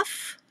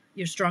tough,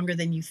 you're stronger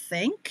than you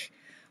think.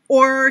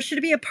 Or should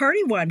it be a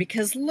party one?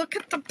 Because look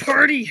at the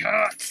party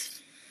hat.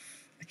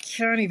 I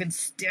can't even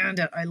stand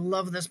it. I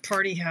love this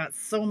party hat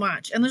so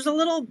much. And there's a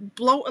little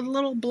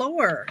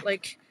blower.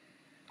 Like,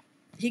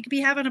 he could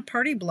be having a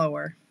party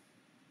blower.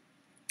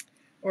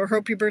 Or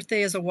hope your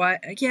birthday is a while.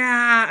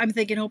 Yeah, I'm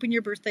thinking hoping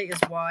your birthday is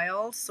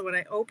wild. So when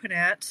I open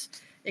it,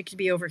 it could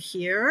be over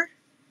here.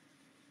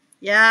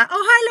 Yeah.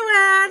 Oh,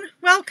 hi, Luann.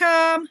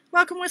 Welcome.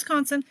 Welcome,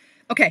 Wisconsin.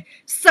 Okay,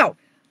 so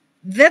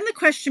then the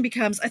question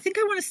becomes, I think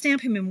I want to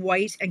stamp him in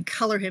white and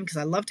color him because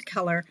I love to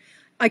color.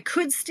 I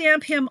could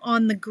stamp him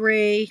on the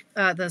gray,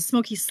 the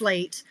smoky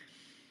slate.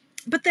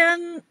 But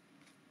then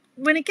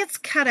when it gets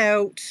cut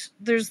out,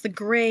 there's the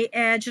gray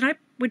edge, and I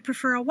would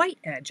prefer a white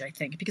edge, I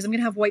think, because I'm going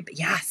to have white. But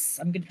yes,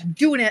 I'm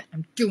doing it.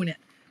 I'm doing it.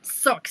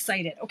 So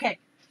excited. Okay.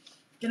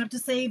 Gonna have to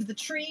save the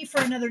tree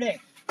for another day.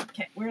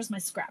 Okay, where's my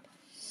scrap?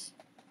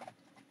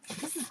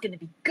 This is going to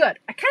be good.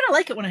 I kind of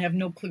like it when I have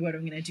no clue what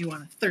I'm going to do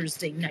on a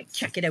Thursday night.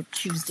 Check it out,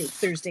 Tuesday,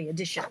 Thursday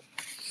edition.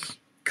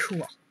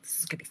 Cool. This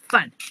is going to be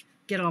fun.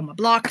 Get all my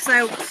blocks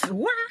out.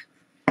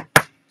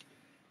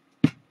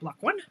 Block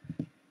 1.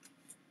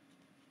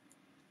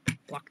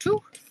 Block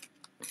 2.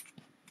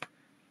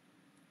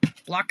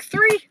 Block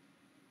 3.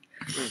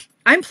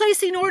 I'm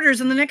placing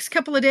orders in the next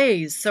couple of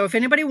days. So if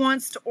anybody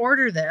wants to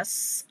order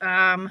this,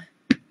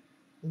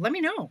 let me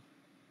know.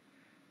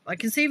 I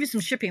can save you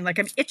some shipping. Like,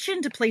 I'm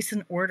itching to place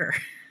an order,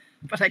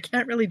 but I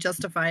can't really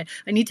justify it.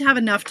 I need to have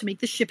enough to make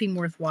the shipping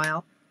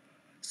worthwhile.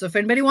 So if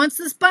anybody wants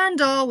this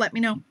bundle, let me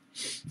know.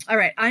 All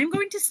right, I'm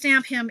going to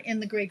stamp him in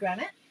the gray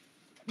granite.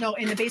 No,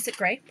 in the basic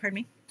gray, pardon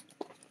me.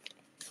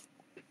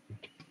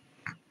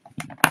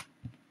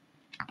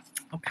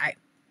 Okay.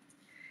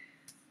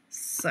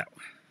 So,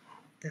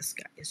 this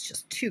guy is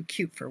just too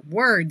cute for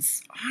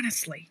words,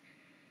 honestly.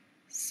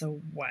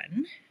 So,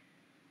 1.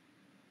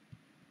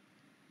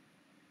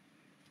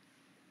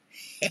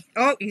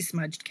 Oh, he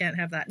smudged. Can't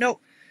have that. No.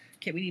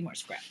 Okay, we need more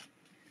scrap.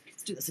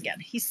 Let's do this again.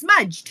 He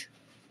smudged.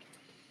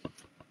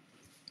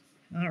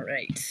 All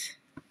right.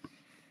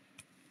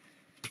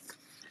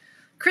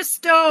 Chris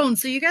Stone,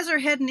 so you guys are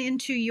heading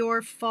into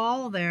your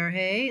fall there,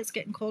 hey? It's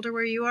getting colder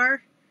where you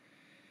are.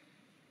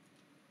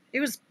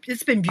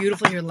 It's been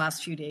beautiful here the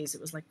last few days.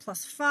 It was like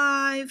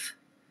 +5.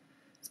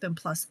 It's been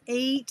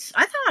 +8.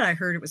 I thought I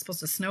heard it was supposed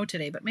to snow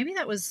today, but maybe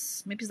that's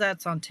in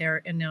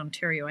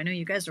Ontario. I know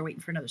you guys are waiting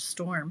for another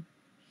storm.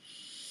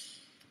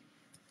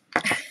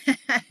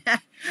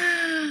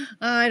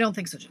 I don't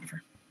think so,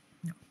 Jennifer.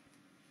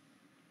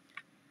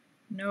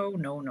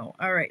 No.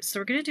 All right, so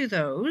we're going to do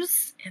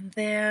those, and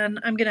then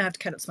I'm going to have to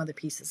cut out some other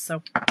pieces,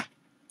 so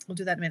we'll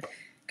do that in a minute.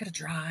 Got to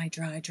dry.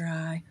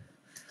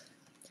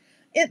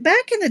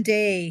 Back in the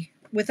day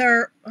with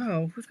our...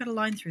 Oh, we've got a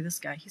line through this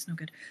guy. He's no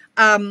good.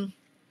 I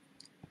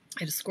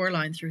had a score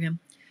line through him.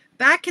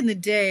 Back in the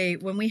day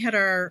when we had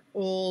our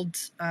old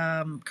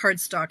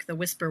cardstock, the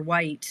Whisper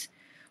White,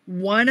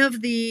 one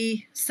of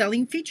the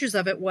selling features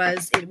of it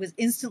was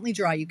instantly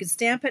dry. You could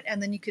stamp it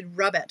and then you could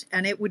rub it,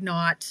 and it would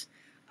not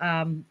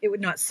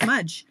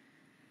smudge.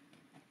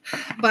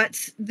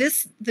 But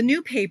the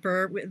new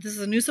paper, this is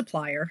a new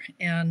supplier,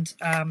 and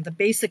the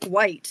basic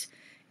white,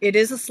 it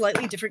is a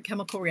slightly different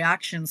chemical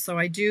reaction. So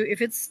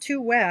if it's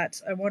too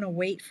wet, I want to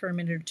wait for a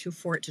minute or two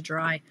for it to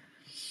dry.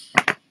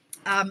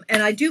 And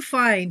I do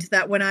find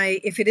that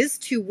if it is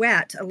too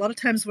wet, a lot of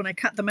times when I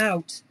cut them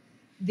out,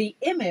 the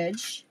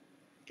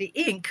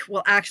ink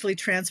will actually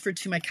transfer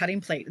to my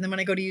cutting plate. And then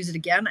when I go to use it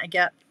again, I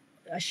get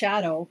a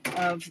shadow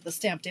of the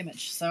stamped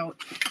image. So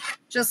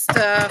just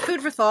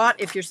food for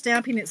thought. If you're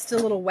stamping, it's still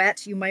a little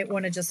wet, you might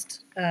want to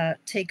just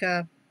take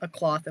a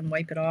cloth and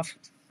wipe it off.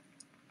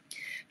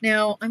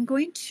 Now I'm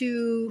going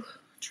to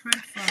try to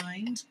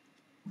find,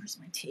 where's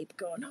my tape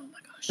going? Oh my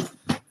gosh.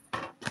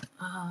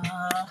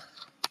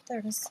 There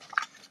it is.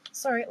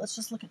 Sorry, let's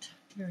just look at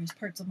various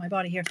parts of my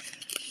body here.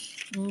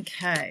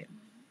 Okay.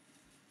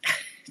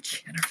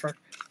 Jennifer.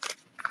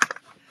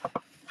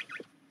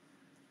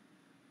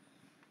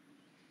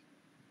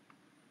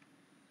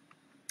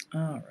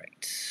 All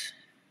right.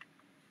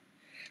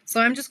 So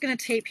I'm just going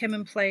to tape him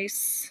in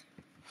place.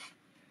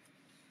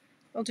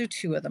 I'll do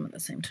 2 of them at the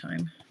same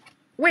time.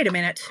 Wait a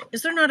minute.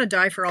 Is there not a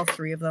die for all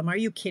 3 of them? Are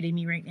you kidding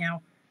me right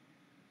now?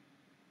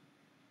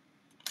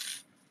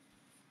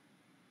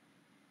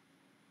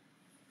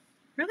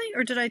 Really?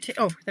 Or did I take...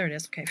 Oh, there it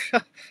is. Okay.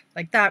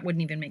 Like that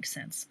wouldn't even make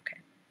sense. Okay.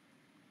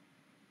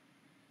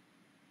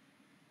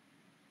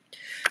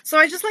 So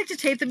I just like to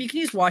tape them. You can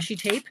use washi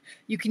tape.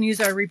 You can use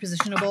our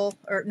repositionable,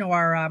 or no,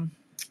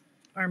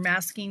 our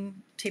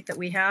masking tape that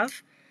we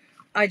have.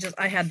 I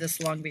had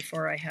this long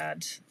before I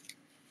had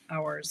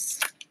ours.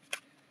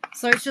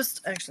 So it's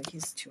just, actually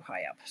he's too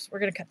high up. So we're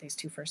going to cut these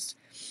 2 first,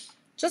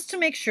 just to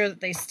make sure that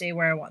they stay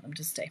where I want them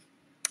to stay.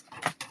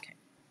 Okay,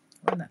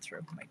 run that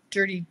through my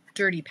dirty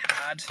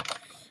pad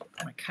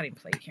on my cutting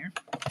plate here.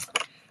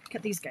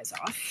 Cut these guys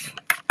off.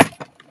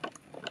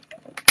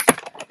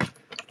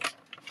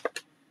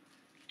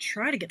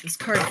 Try to get this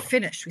card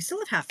finished. We still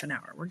have half an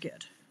hour. We're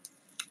good.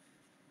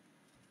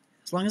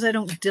 As long as I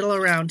don't diddle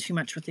around too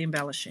much with the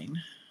embellishing.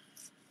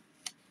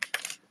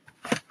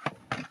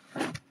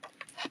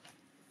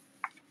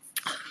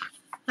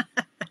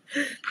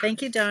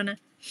 Thank you, Donna.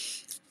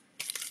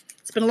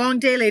 It's been a long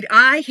day, lady.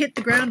 I hit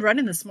the ground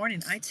running this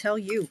morning, I tell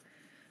you.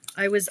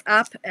 I was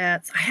up I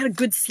had a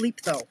good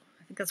sleep, though.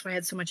 I think that's why I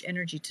had so much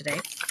energy today.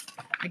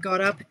 I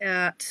got up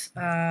at,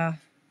 I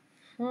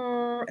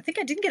think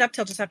I didn't get up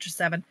till just after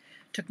 7.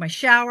 Took my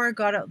shower,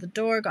 got out the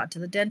door, got to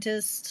the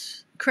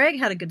dentist. Craig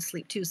had a good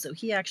sleep, too, so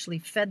he actually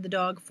fed the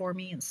dog for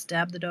me and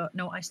stabbed the dog.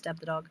 No, I stabbed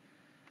the dog.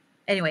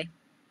 Anyway,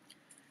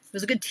 it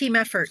was a good team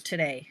effort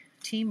today.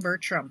 Team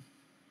Bertram.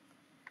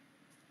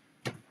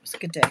 It was a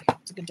good day. It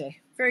was a good day.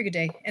 Very good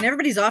day. And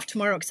everybody's off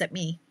tomorrow except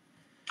me.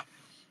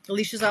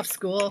 Alicia's off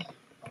school.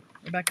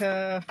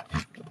 Rebecca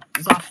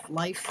is off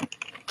life.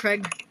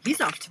 Craig, he's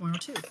off tomorrow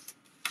too.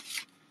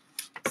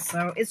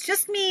 So it's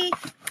just me.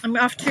 I'm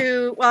off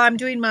to, I'm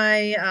doing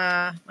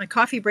my my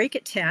coffee break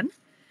at 10.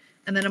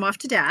 And then I'm off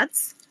to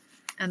Dad's.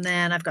 And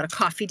then I've got a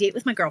coffee date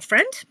with my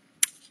girlfriend.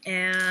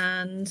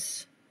 And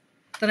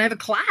then I have a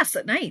class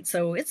at night.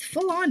 So it's a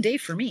full-on day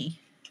for me.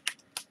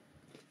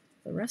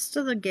 The rest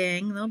of the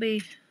gang, I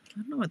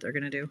don't know what they're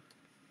going to do.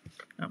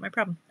 Not my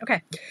problem.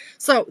 Okay,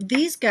 so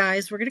these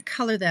guys, we're going to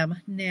color them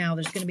now.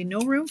 There's going to be no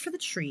room for the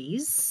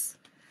trees,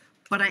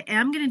 but I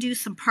am going to do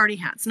some party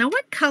hats. Now,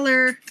 what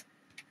color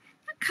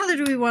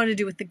do we want to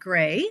do with the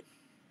gray?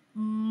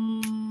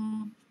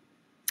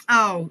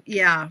 Oh,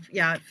 yeah.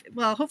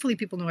 Well, hopefully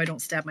people know I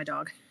don't stab my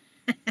dog.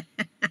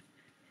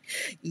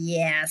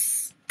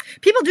 Yes.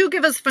 People do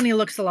give us funny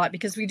looks a lot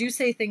because we do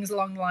say things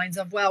along the lines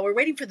of, well, we're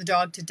waiting for the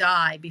dog to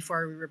die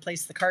before we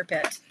replace the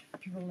carpet.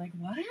 People are like,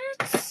 what?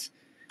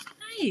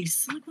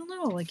 Nice. I'm like, well,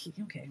 no. Like,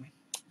 okay. Anyway.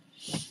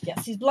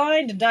 Yes, he's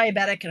blind and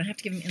diabetic, and I have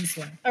to give him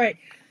insulin. All right.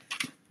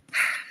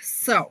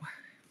 So,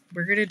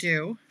 we're going to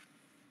do...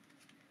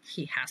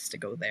 He has to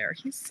go there.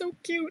 He's so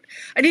cute.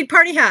 I need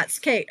party hats.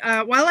 Okay,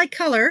 while I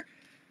color,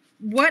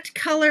 what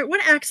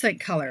accent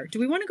color? Do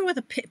we want to go with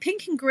a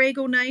pink and gray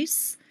go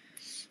nice?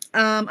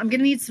 I'm going to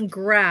need some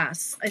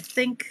grass, I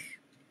think.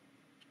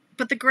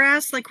 But the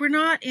grass, like, we're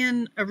not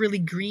in a really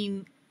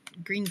green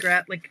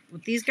grass. Like,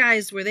 with these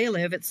guys where they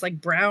live, it's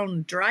like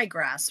brown, dry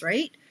grass,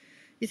 right?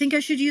 You think I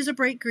should use a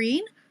bright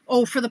green?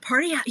 Oh, for the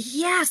party hat.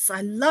 Yes,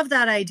 I love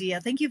that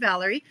idea. Thank you,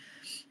 Valerie.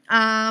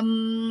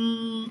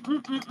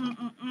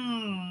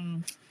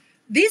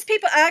 These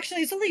people,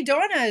 actually, it's only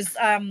Donna's.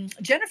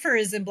 Jennifer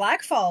is in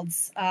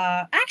Blackfalds.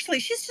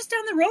 Actually, she's just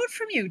down the road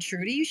from you,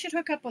 Trudy. You should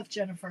hook up with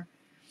Jennifer.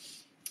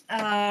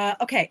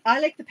 Okay, I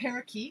like the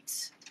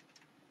parakeet.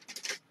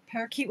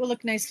 Parakeet will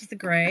look nice with the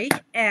gray.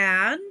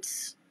 And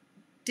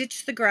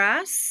ditch the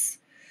grass.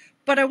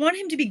 But I want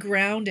him to be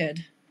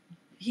grounded.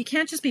 He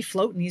can't just be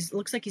floating. He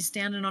looks like he's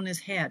standing on his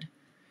head.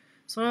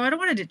 So I don't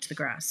want to ditch the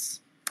grass.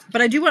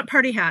 But I do want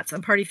party hats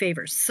and party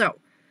favors. So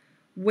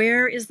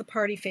where is the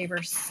party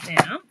favor stamp?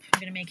 I'm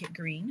going to make it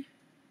green.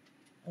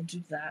 I'll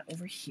do that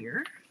over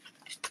here.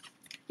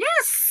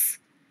 Yes!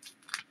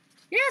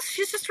 Yes,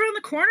 she's just around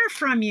the corner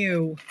from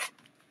you.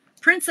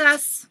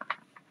 Princess,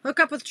 hook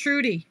up with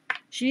Trudy.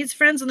 She needs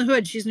friends in the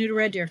hood. She's new to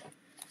Red Deer.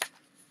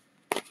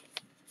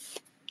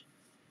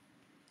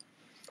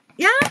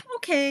 Yeah,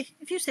 okay,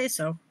 if you say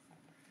so.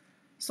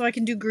 So I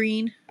can do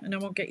green and I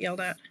won't get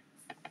yelled at.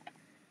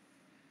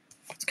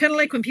 It's kind of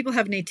like when people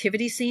have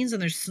nativity scenes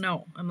and there's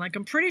snow. I'm like,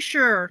 I'm pretty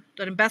sure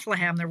that in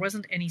Bethlehem there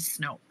wasn't any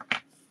snow.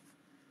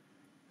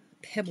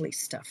 Pebbly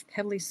stuff,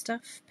 pebbly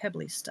stuff,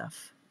 pebbly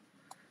stuff.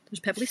 There's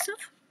pebbly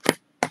stuff?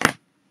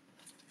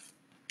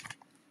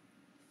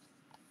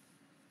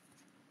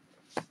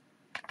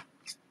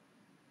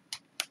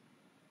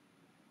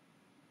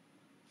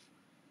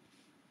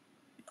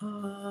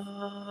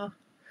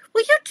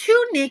 Well, you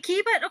too,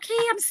 Nikki, but okay,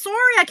 I'm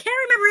sorry. I can't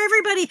remember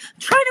everybody. I'm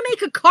trying to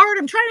make a card.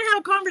 I'm trying to have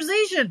a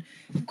conversation.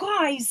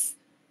 Guys,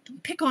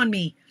 don't pick on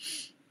me.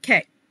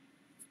 Okay.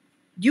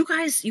 You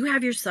guys, you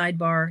have your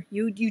sidebar.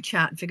 You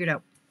chat and figure it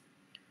out.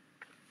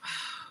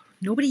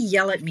 Nobody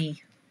yell at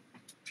me.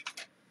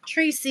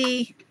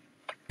 Tracy.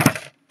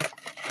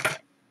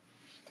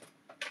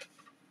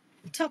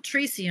 Tell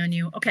Tracy on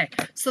you. Okay,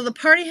 so the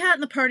party hat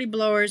and the party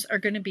blowers are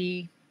going to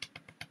be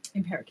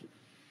in parakeet.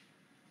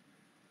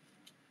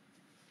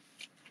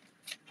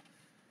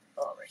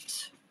 All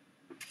right.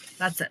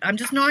 That's it. I'm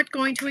just not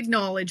going to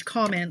acknowledge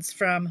comments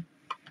from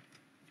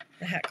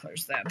the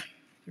hecklers then.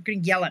 They're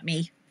going to yell at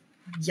me.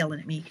 Yelling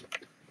at me.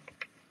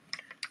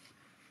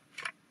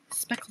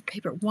 Speckled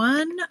paper.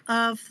 One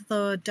of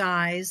the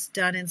dies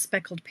done in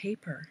speckled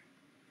paper.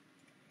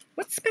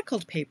 What's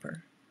speckled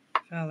paper,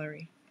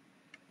 Valerie?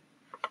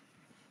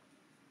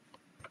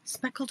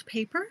 Speckled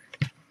paper?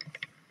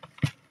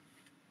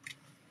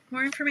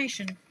 More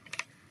information.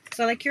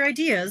 So I like your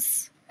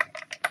ideas.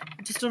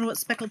 I just don't know what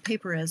speckled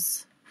paper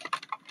is.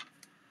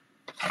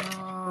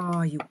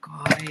 Oh, you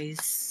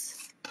guys.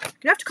 I'm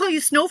gonna have to call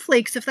you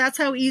snowflakes if that's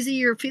how easy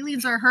your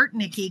feelings are hurt,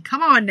 Nikki.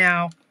 Come on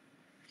now.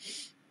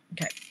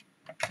 Okay.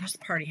 There's the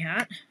party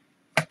hat.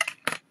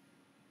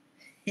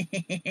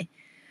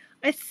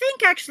 I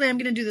think actually I'm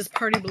going to do this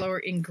party blower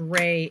in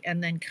gray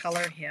and then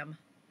color him.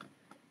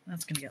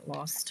 That's going to get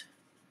lost.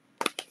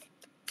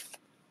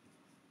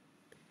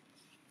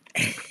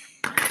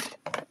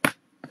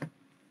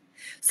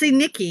 See,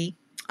 Nikki,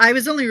 I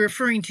was only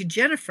referring to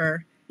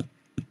Jennifer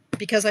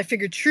because I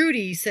figured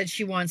Trudy said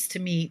she wants to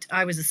meet,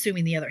 I was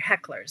assuming, the other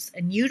hecklers.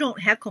 And you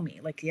don't heckle me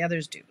like the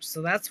others do.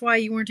 So that's why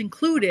you weren't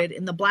included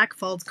in the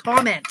Blackfalds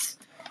comment.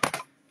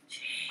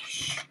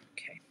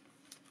 Okay.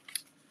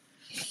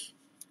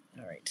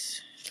 All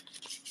right.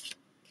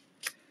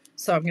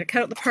 So I'm going to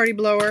cut out the party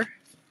blower. I'm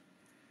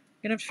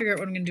going to have to figure out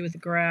what I'm going to do with the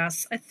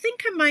grass. I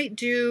think I might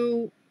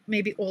do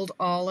maybe old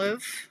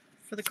olive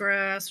for the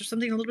grass or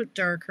something a little bit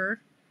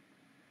darker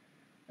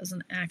as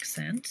an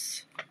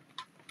accent.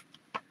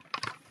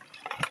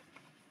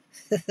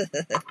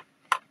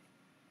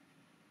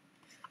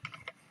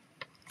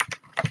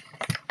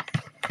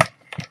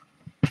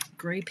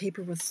 Gray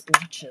paper with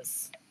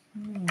splotches.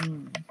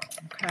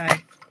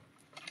 Okay.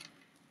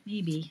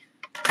 Maybe.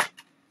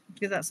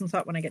 Give that some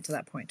thought when I get to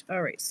that point.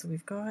 All right, so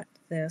we've got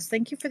this.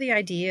 Thank you for the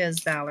ideas,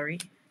 Valerie.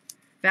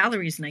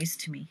 Valerie's nice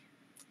to me.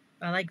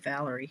 I like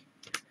Valerie.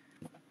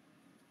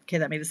 Okay,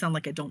 that made it sound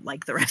like I don't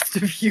like the rest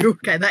of you.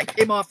 Okay, that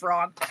came off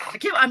wrong.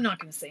 I'm not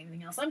going to say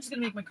anything else. I'm just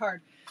going to make my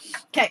card.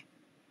 Okay,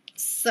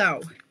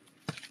 so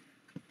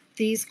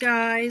these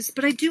guys,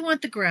 but I do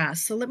want the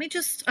grass. So let me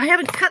just, I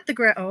haven't cut the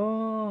grass.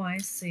 Oh, I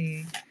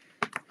see.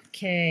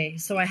 Okay,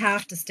 so I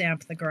have to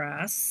stamp the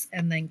grass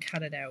and then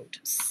cut it out.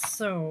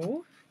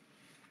 So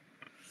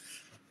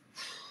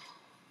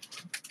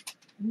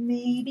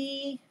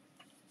maybe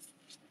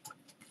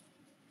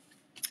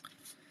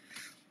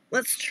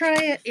let's try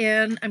it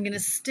in. I'm going to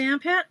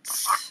stamp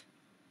it.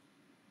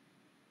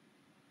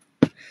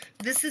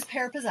 This is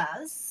Pear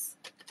Pizzazz.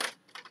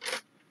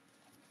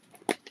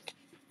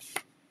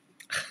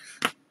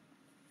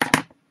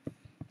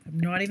 I'm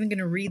not even going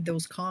to read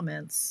those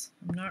comments.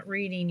 I'm not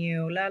reading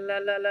you. La, la,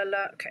 la, la,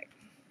 la. Okay.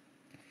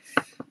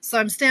 So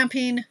I'm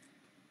stamping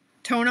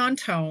tone on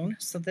tone.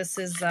 So this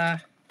is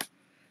Pear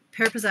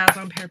Pizzazz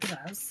on Pear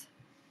Pizzazz.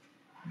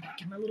 I'm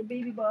back in my little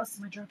baby boss.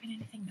 Am I dropping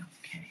anything? No.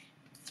 Okay.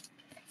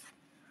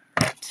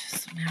 All right.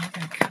 So now we're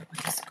going to cut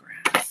with this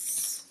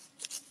grass.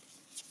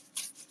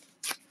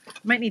 I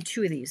might need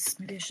 2 of these.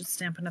 Maybe I should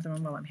stamp another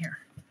one while I'm here.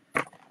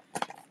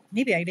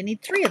 Maybe I even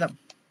need 3 of them.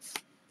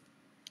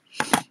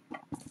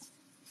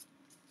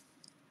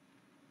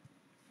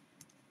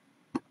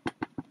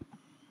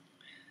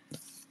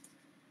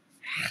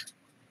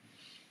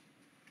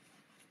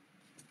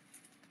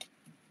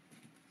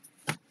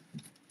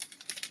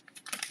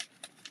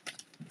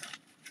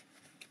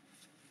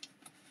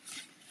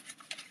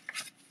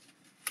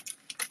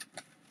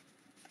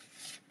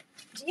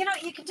 You know,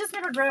 you can just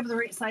never grab the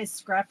right size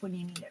scrap when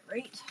you need it,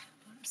 right?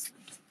 Honestly.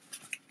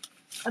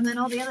 And then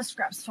all the other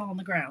scraps fall on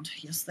the ground.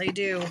 Yes, they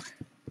do.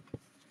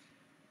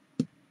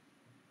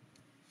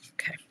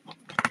 Okay.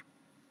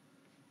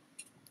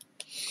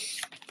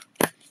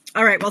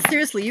 All right, well,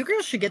 seriously, you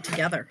girls should get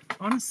together,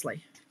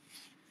 honestly.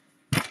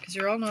 Because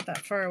you're all not that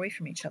far away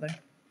from each other.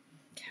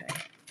 Okay.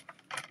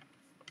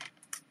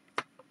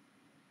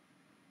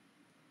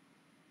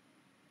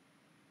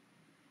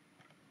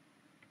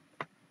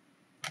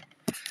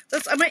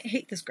 I might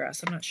hate this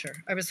grass, I'm not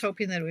sure. I was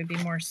hoping that it would be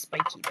more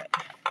spiky, but...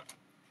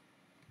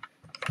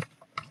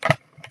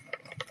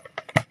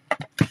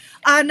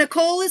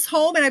 Nicole is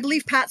home, and I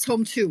believe Pat's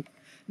home too.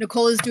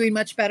 Nicole is doing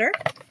much better.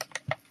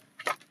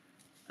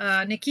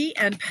 Nikki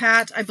and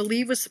Pat, I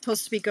believe, was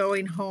supposed to be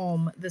going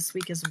home this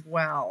week as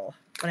well,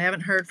 but I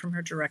haven't heard from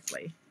her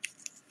directly.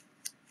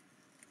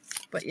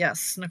 But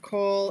yes,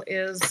 Nicole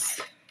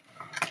is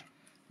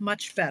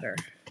much better.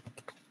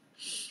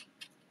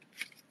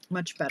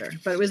 Much better,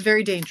 but it was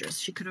very dangerous.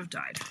 She could have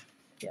died.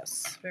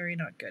 Yes, very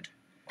not good.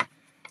 But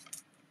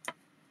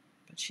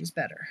she's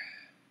better.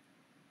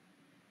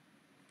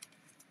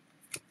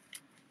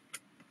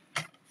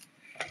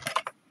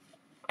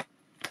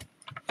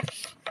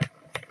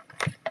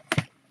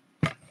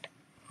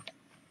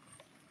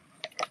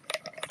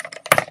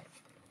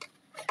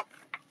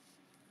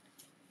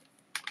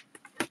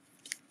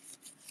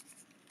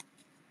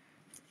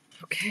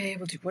 Okay,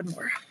 we'll do one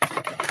more.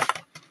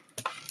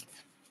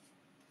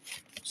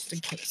 Just in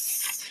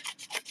case.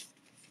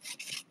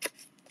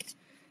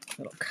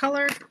 Little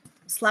color.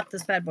 Slap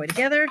this bad boy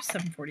together.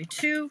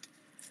 742.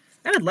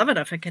 I would love it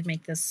if I could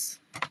make this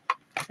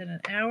in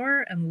an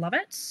hour and love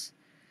it.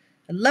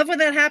 I love when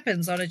that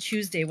happens on a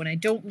Tuesday when I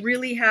don't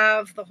really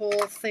have the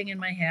whole thing in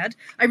my head.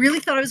 I really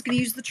thought I was going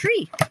to use the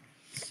tree.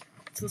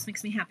 So this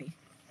makes me happy.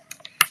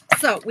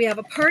 So we have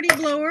a party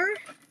blower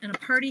and a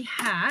party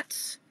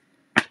hat.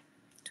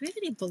 Do we have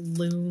any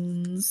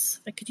balloons?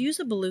 I could use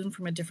a balloon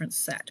from a different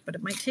set, but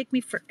it might take me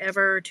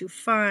forever to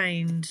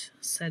find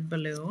said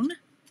balloon.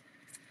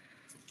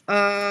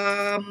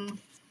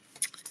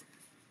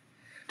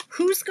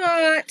 Who's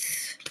got...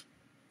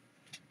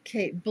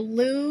 Okay,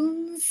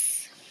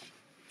 balloons.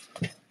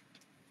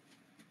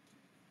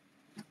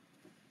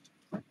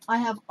 I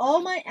have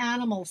all my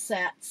animal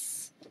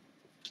sets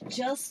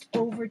just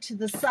over to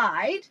the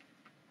side.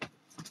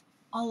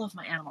 All of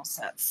my animal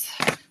sets.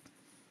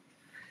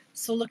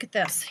 So look at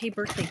this. Hey,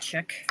 birthday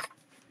chick.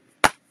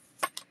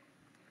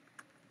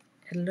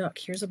 And look,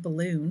 here's a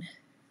balloon.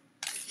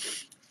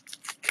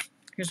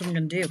 Here's what I'm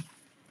going to do.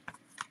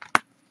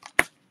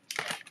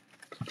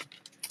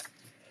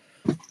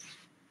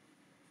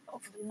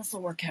 Hopefully this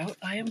will work out.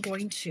 I am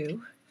going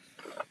to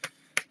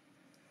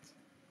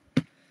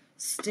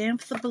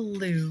stamp the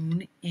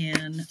balloon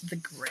in the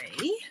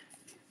gray.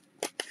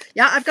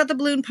 Yeah, I've got the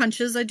balloon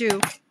punches. I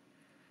do.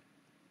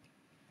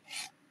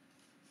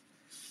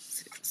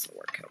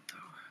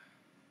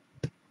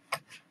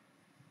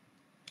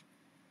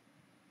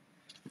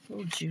 A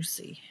little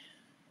juicy.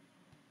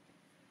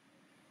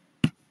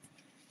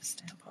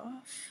 Stamp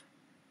off.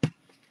 That'll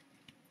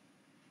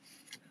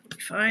be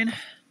fine.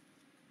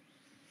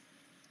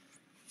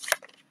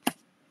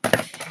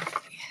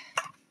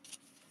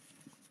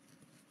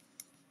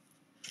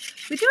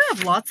 We do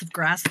have lots of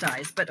grass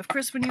dyes, but of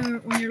course when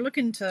you're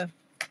looking to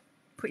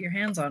put your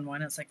hands on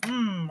one, it's like,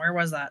 where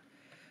was that?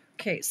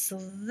 Okay, so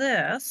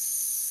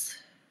this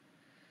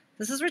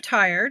is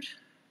retired.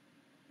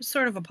 I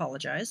sort of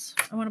apologize.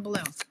 I want a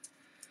balloon.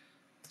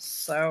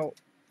 So,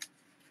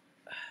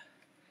 you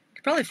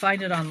could probably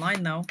find it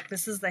online though.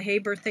 This is the Hey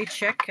Birthday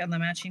Chick and the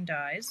matching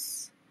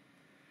dies.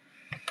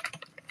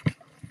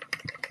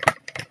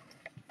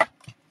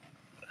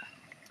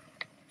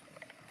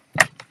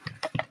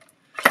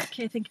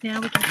 Okay, I think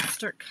now we can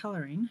start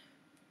coloring.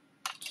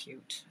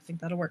 Cute. I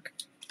think that'll work.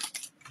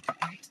 All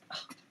right.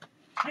 Oh,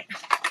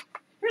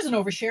 here's an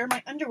overshare.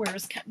 My underwear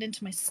is cutting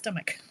into my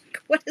stomach.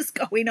 What is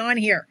going on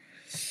here?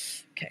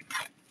 Okay.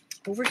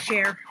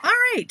 Overshare. All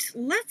right,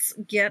 let's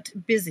get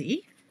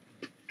busy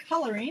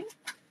coloring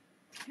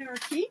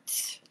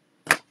parakeet.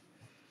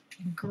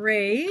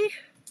 Gray.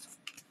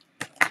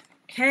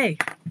 Okay.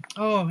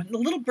 Oh, the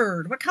little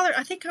bird. What color?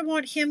 I think I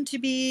want him to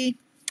be...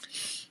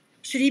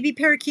 Should he be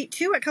parakeet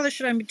too? What color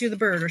should I do the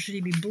bird? Or should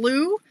he be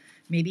blue?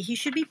 Maybe he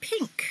should be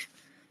pink.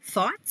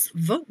 Thoughts?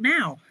 Vote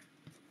now.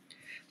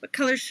 What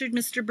color should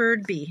Mr.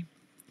 Bird be?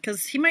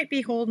 Because he might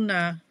be holding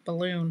a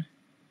balloon.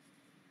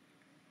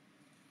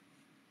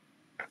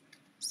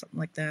 Something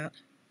like that.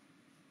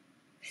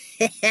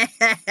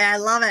 I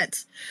love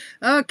it.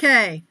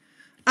 Okay.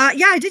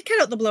 Yeah, I did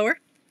cut out the blower.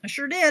 I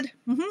sure did.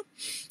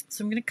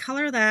 So I'm going to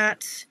color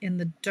that in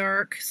the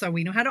dark so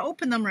we know how to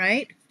open them,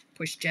 right?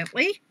 Push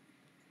gently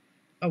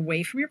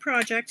away from your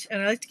project.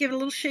 And I like to give it a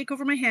little shake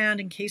over my hand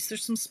in case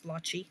there's some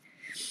splotchy.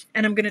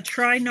 And I'm going to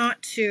try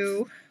not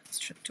to...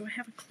 Do I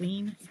have a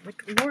clean?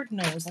 Like, Lord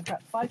knows, I've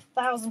got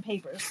 5,000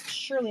 papers.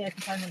 Surely I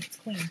can find one that's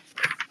clean.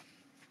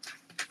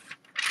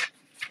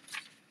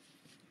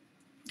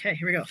 Okay,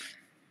 here we go.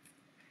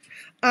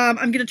 I'm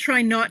going to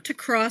try not to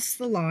cross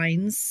the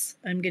lines.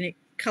 I'm going to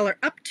color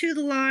up to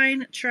the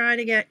line, try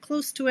to get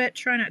close to it,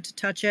 try not to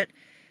touch it,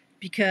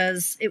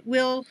 because it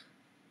will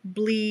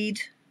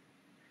bleed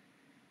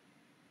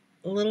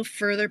a little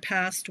further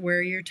past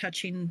where you're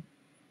touching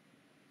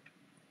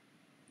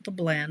the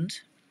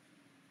blend.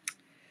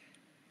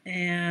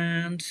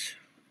 And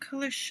what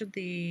color should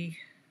the...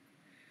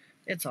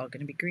 It's all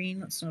going to be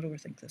green. Let's not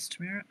overthink this,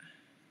 Tamara.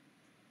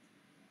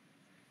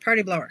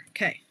 Party blower.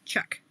 Okay,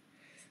 check.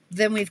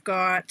 Then we've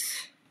got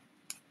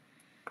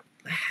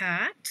the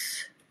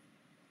hat.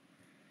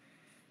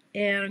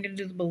 And I'm going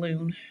to do the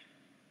balloon.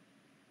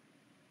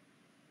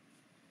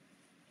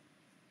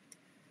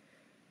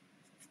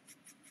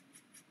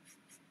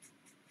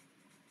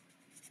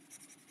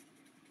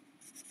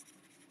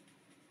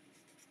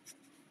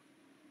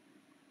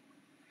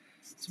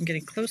 So I'm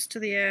getting close to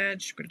the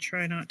edge. I'm going to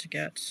try not to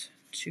get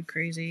too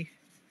crazy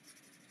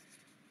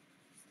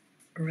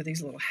over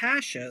these little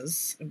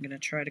hashes. I'm going to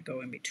try to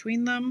go in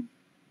between them.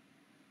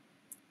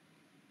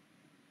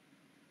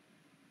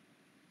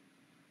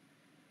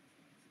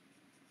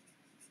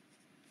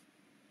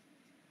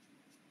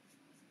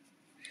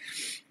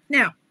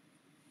 Now,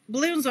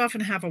 balloons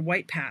often have a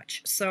white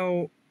patch,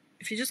 so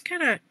if you just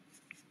kind of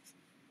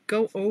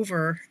go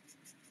over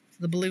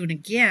the balloon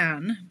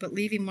again, but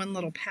leaving one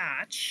little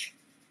patch,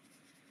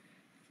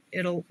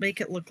 it'll make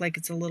it look like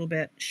it's a little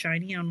bit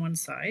shiny on one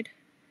side.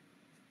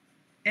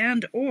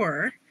 And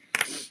or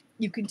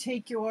you can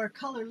take your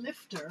color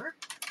lifter,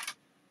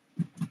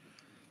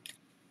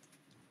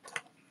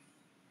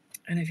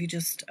 and if you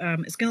just,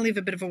 it's going to leave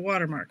a bit of a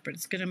watermark, but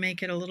it's going to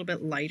make it a little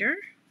bit lighter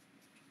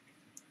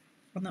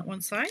on that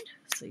one side.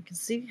 So you can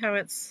see how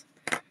it's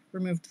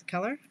removed the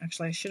color.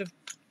 Actually, I should have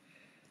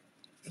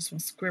just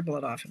want to scribble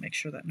it off and make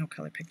sure that no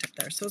color picked up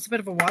there. So it's a bit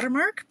of a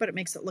watermark, but it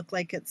makes it look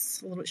like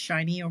it's a little bit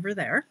shiny over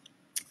there.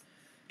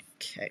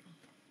 Okay.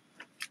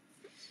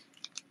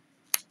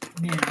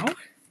 Now,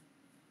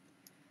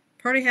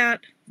 party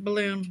hat,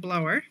 balloon,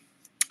 blower.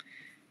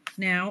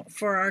 Now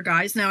for our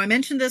guys. Now I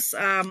mentioned this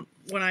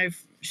when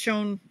I've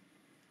shown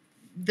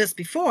this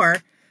before.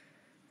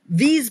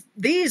 These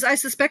I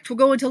suspect will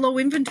go into low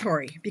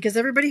inventory because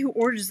everybody who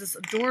orders this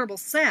adorable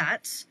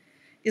set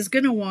is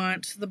going to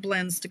want the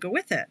blends to go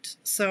with it.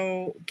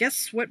 So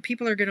guess what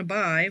people are going to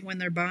buy when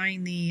they're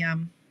buying the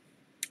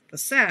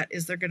set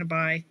is they're going to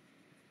buy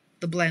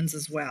the blends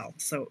as well.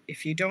 So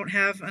if you don't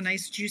have a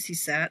nice juicy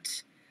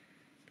set,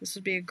 this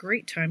would be a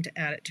great time to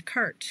add it to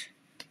cart.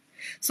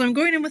 So I'm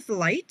going in with the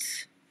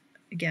light.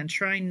 Again,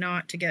 trying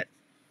not to get,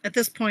 at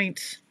this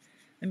point,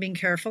 I'm being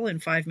careful. In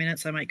 5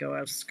 minutes I might go,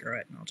 oh, screw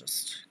it, and I'll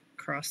just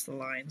cross the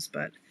lines.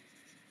 But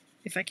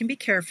if I can be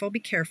careful, be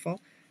careful.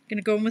 I'm going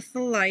to go in with the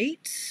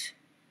light.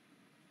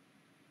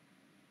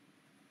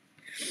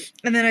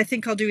 And then I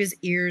think I'll do his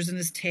ears and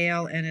his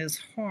tail and his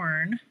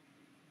horn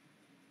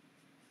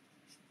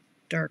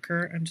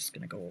darker. I'm just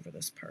going to go over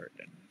this part.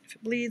 And if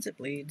it bleeds, it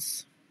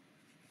bleeds.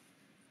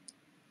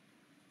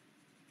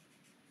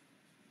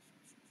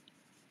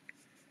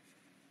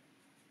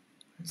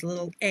 His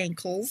little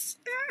ankles.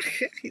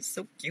 He's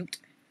so cute.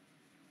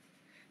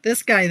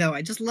 This guy, though,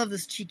 I just love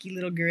this cheeky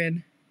little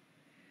grin.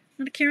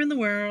 Not a care in the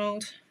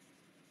world.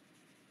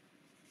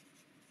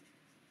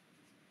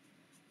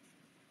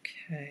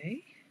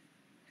 Okay.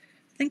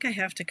 I think I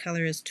have to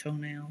color his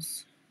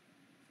toenails.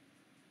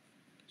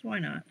 Why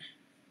not?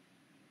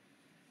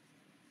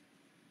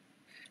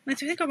 And I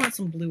think I want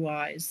some blue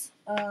eyes.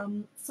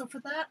 So for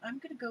that, I'm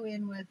going to go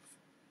in with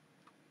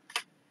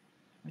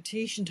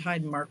rotation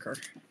tide marker.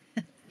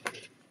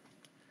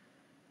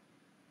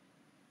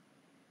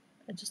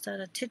 I just add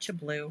a titch of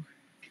blue.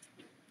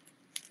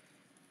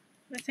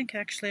 I think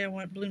actually I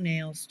want blue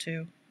nails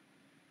too.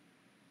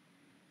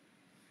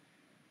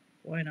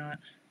 Why not?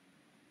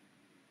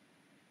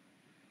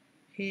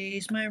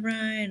 He's my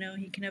rhino.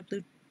 He can have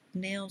blue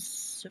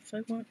nails if I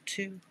want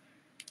to.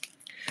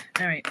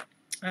 All right.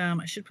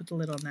 I should put the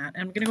lid on that.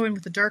 And I'm going to go in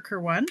with the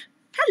darker one.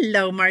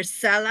 Hello,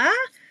 Marcella.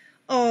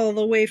 All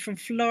the way from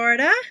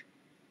Florida.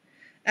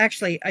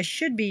 Actually, I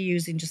should be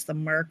using just the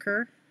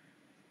marker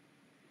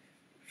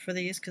for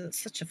these because it's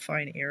such a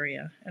fine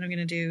area. And I'm going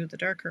to do the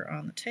darker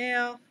on the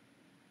tail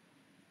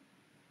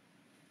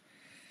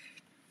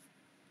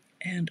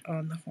and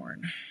on the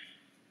horn.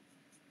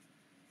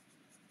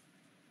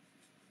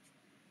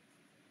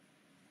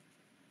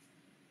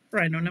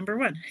 Rhino number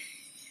 1.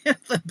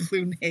 The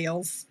blue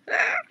nails.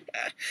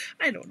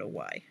 I don't know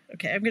why.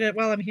 Okay, I'm gonna,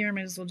 while I'm here, I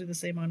might as well do the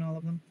same on all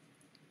of them.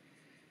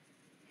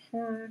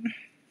 Horn.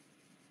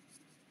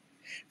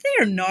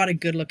 They are not a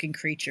good looking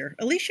creature.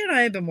 Alicia and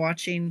I have been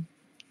watching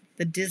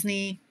the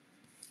Disney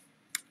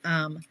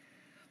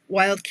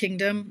Wild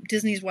Kingdom,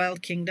 Disney's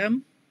Wild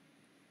Kingdom.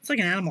 It's like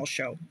an animal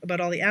show about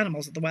all the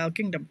animals of the Wild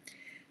Kingdom.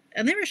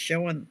 And they were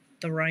showing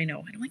the rhino.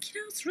 And I'm like,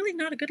 you know, it's really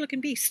not a good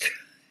looking beast.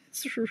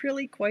 It's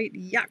really quite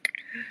yuck.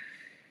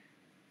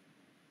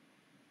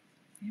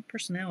 Yeah,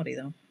 personality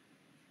though.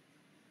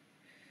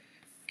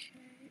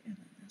 Okay, and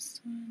then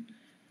this one.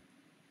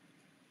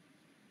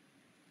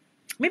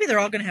 Maybe they're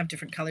all going to have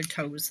different colored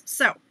toes.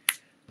 So,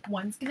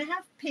 one's going to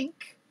have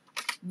pink.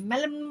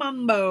 Melon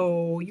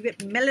Mambo. You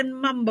get Melon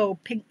Mambo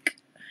pink.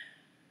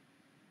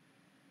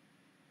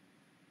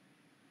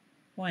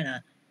 Why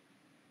not?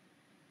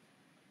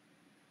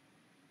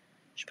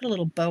 Should put a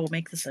little bow.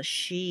 Make this a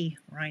she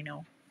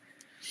rhino.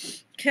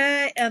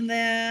 Okay, and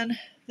then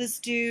this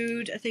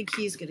dude, I think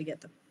he's going to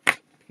get the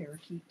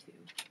parakeet too.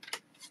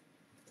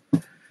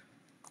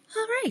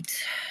 All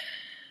right.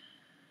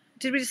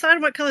 Did we decide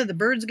on what color the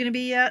bird's going to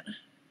be yet?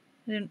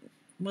 I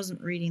wasn't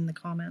reading the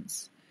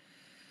comments.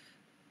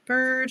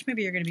 Bird,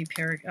 maybe you're going to be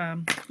parakeet.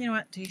 You know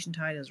what? Tahitian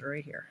Tide is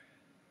right here.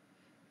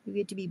 You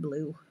get to be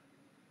blue.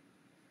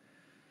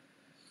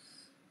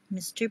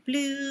 Mr.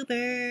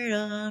 Bluebird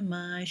on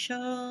my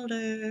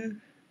shoulder.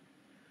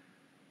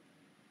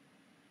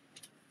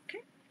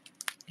 Okay.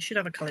 You should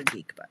have a colored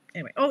beak, but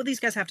anyway. Oh, these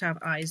guys have to have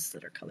eyes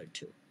that are colored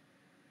too.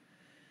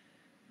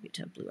 You get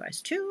to have blue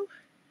eyes too.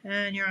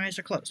 And your eyes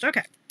are closed.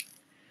 Okay.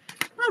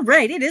 All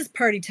right, it is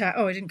party time.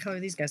 Oh, I didn't color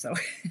these guys though.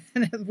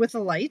 With a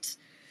light.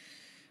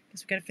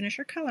 Guess we've got to finish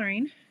our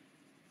coloring.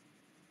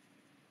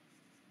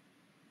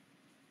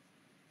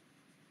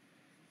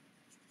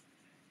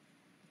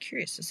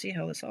 Curious to see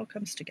how this all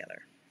comes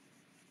together.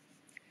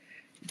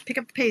 Pick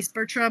up the pace,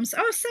 Bertrams.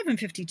 Oh,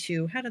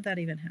 7:52. How did that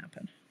even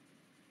happen?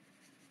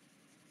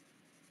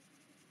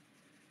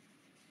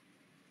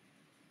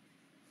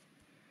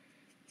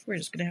 We're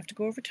just going to have to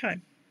go over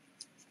time.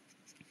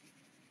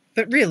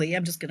 But really,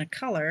 I'm just going to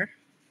color,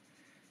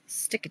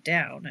 stick it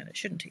down, and it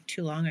shouldn't take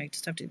too long. I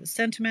just have to do the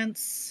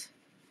sentiments.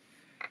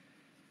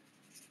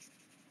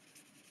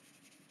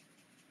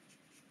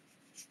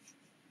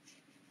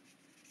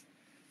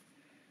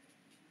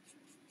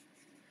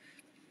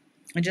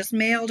 I just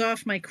mailed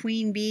off my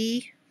Queen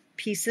Bee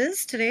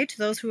pieces today to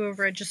those who have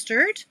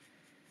registered.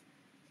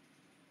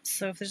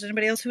 So if there's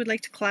anybody else who would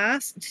like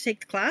to take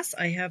the class,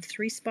 I have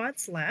 3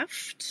 spots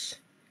left.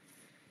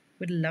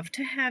 Would love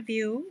to have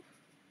you.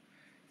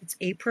 It's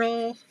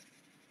April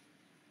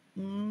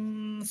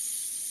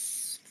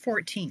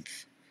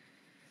 14th.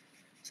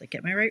 So I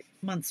get my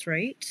months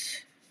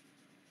right.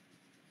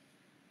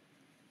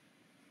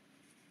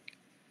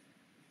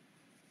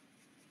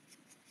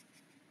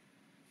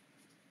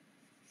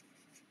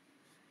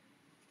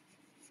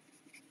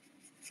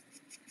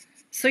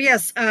 So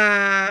yes,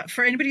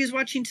 for anybody who's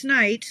watching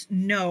tonight,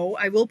 no,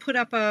 I will put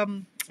up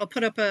I'll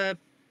put up a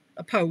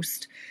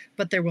post,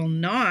 but there will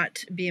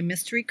not be a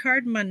mystery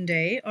card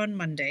Monday on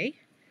Monday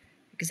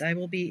because I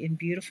will be in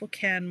beautiful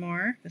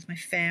Canmore with my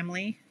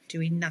family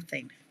doing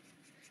nothing,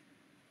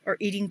 or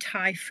eating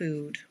Thai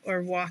food,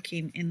 or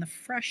walking in the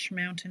fresh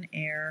mountain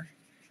air,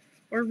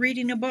 or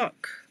reading a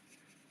book,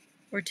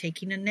 or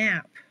taking a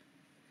nap.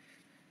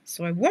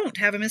 So I won't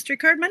have a mystery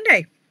card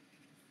Monday.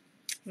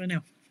 I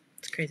know,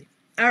 it's crazy.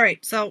 All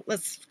right, so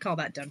let's call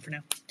that done for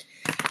now.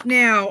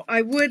 Now,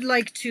 I would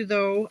like to,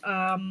 though,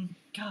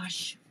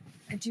 gosh,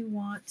 I do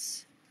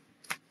want...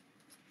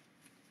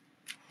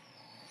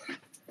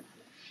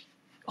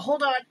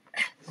 Hold on.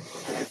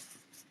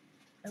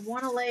 I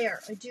want a layer.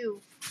 I do.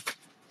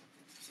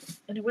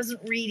 And it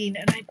wasn't reading,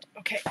 and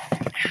okay.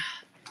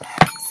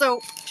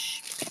 So,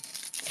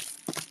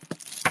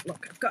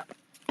 look, I've got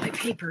my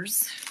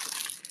papers.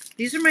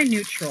 These are my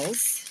neutrals.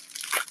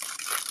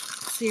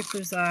 Let's see if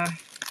there's a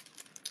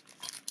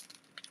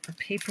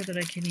paper that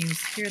I can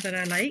use here that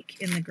I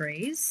like in the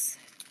grays.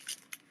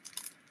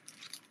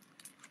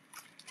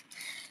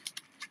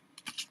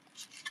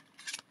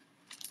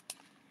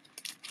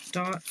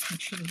 Dots. Make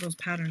sure that those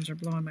patterns are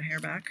blowing my hair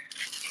back.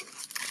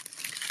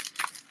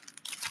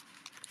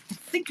 I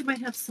think I might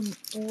have some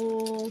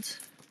old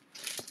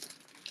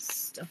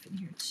stuff in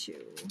here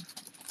too.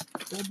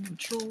 Old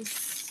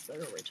neutrals that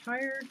are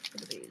retired.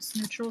 What are these?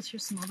 Neutrals.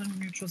 Here's some other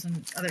neutrals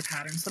and other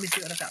patterns. Let me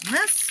see what I've got in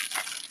this.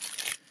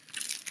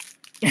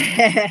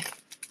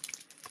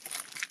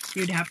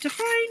 You'd have to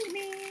find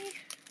me.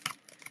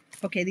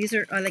 Okay,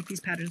 I like these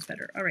patterns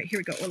better. All right, here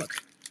we go. Oh, look.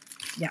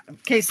 Yeah.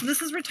 Okay, so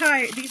this is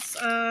retired. These,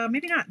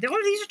 maybe not.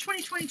 Oh, these are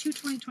 2022,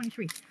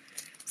 2023.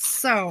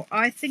 So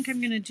I think I'm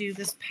going to do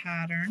this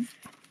pattern.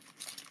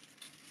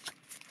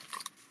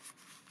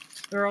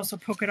 There are also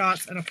polka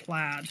dots and a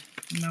plaid.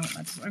 No,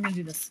 I'm going to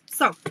do this.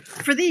 So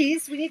for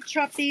these, we need to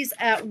chop these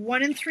at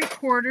 1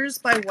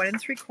 3/4 by 1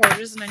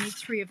 3/4, and I need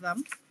 3 of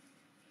them.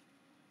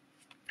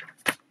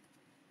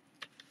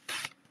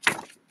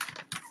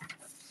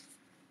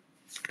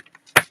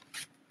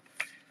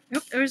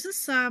 Nope, there's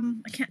this, I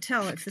can't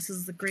tell if this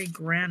is the gray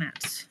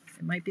granite.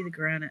 It might be the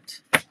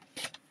granite. I'm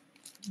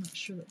not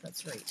sure that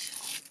that's right.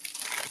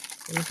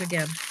 So look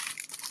again.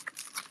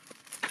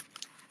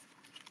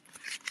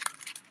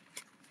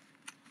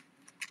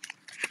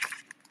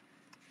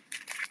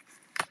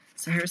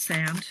 So here's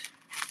sand.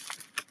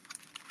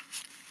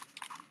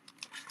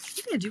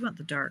 Maybe I do want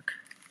the dark.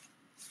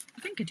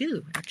 I think I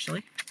do,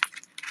 actually.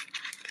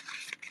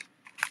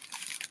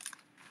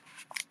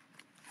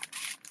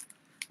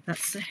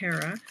 That's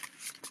Sahara.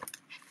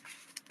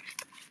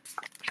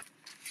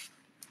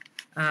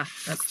 Ah,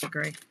 that's the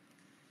gray.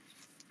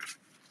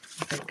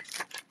 I think.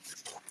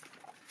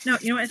 No,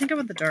 you know what? I think I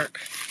want the dark.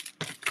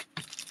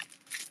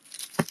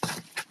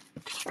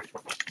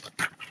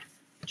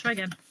 Try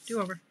again. Do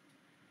over.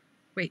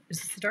 Wait,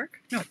 is this the dark?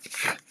 No.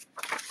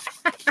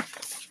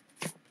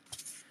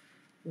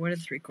 1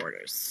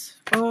 3/4.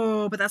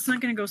 Oh, but that's not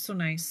going to go so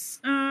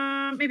nice.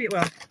 Maybe it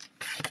will.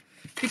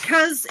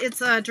 Because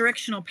it's a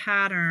directional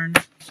pattern,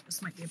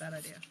 this might be a bad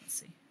idea. Let's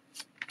see.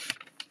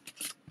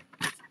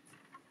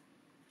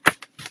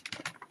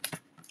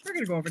 We're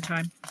going to go over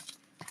time.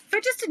 If I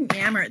just didn't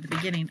yammer at the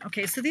beginning.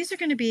 Okay, so these are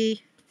going to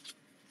be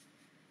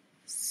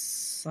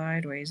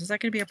sideways. Is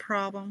that going to be a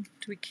problem?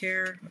 Do we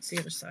care? What's the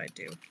other side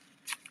do?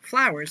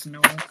 Flowers,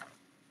 no.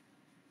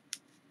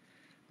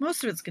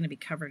 Most of it's going to be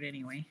covered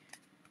anyway.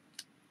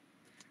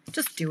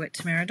 Just do it,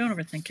 Tamara. Don't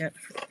overthink it,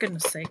 for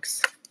goodness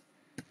sakes.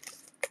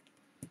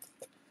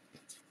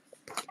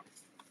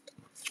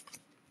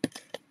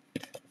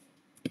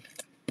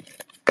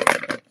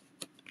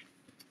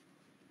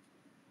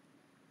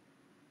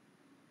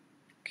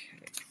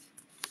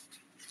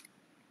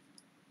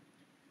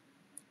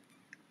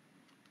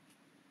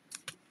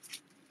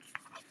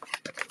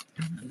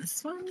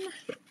 This one.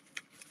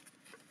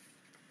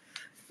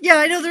 Yeah,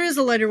 I know there is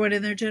a lighter one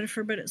in there,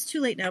 Jennifer, but it's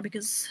too late now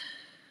because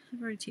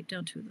I've already taped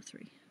down 2 of the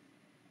 3.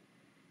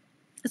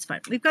 It's fine.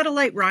 We've got a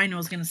light rhino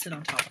is going to sit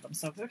on top of them.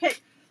 So, okay,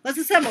 let's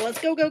assemble. Let's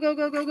go, go, go,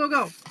 go, go, go,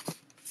 go.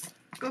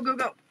 Go, go,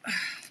 go.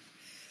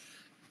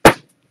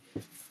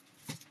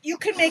 You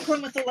can make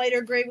one with the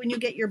lighter gray when you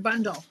get your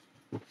bundle.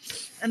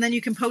 And then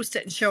you can post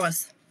it and show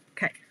us.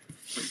 Okay.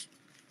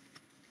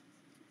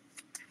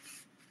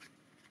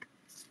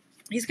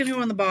 He's going to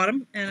go on the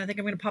bottom, and I think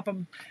I'm going to pop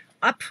him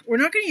up. We're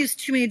not going to use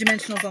too many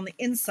dimensionals on the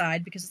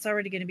inside because it's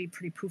already going to be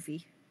pretty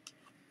poofy.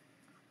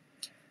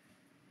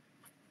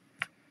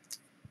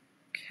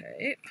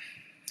 Okay.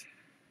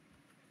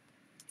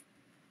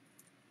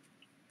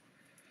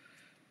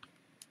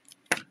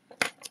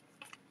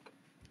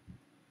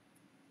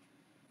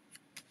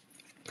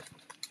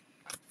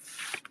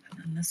 And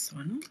then this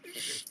one.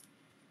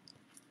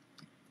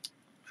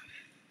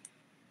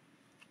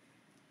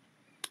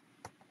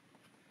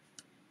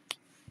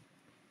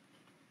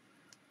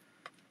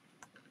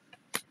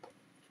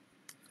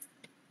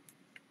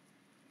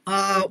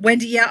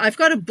 Wendy, yeah, I've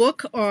got a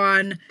book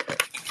on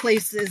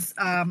places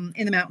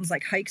in the mountains,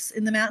 like hikes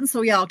in the mountains.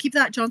 So yeah, I'll keep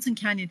that Johnson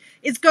Canyon.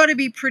 It's got to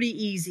be pretty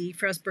easy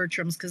for us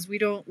Bertrams because we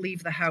don't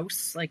leave the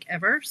house like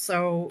ever.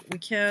 So we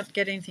can't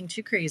get anything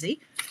too crazy.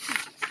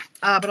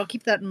 But I'll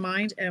keep that in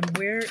mind. And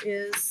where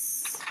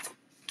is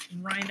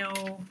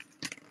Rhino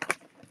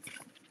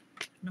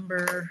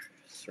number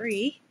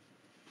 3?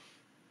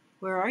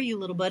 Where are you,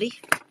 little buddy?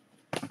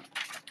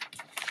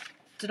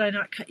 Did I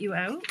not cut you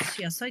out?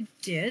 Yes, I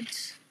did.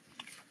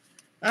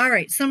 All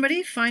right,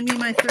 somebody find me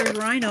my 3rd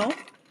rhino.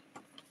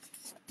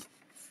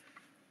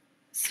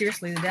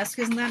 Seriously, the desk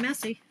isn't that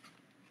messy.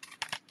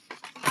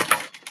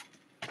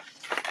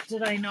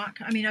 Did I not?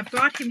 I mean, I've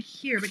got him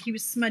here, but he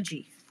was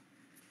smudgy.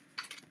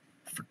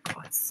 For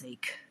God's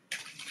sake.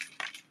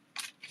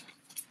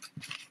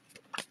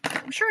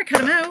 I'm sure I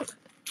cut him out.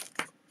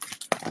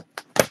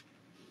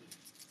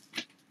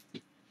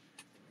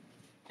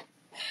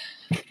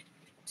 Did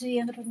he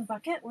end up in the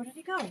bucket? Where did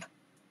he go?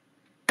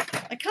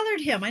 I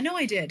colored him. I know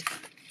I did.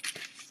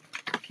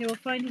 Okay, we'll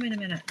find him in a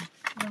minute.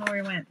 I don't know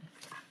where he went.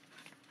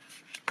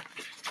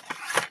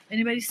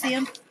 Anybody see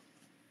him?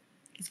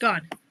 He's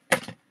gone.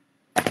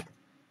 Dang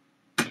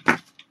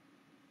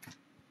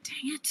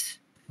it.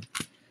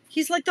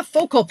 He's like the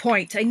focal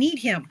point. I need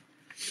him.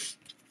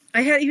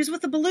 He was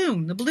with the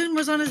balloon. The balloon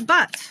was on his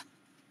butt.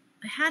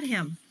 I had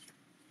him.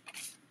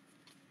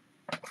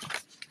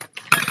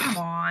 Come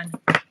on.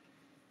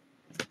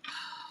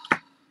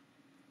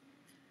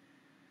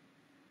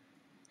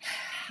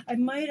 I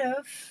might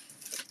have.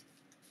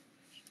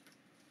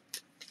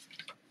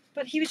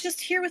 But he was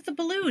just here with the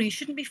balloon. He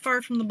shouldn't be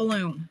far from the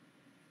balloon.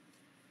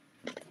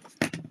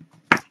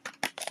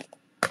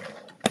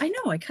 I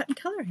know, I cut and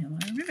color him.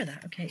 I remember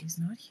that. Okay, he's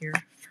not here.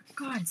 For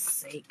God's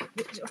sake.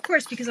 Of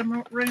course, because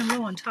I'm running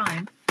low on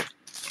time.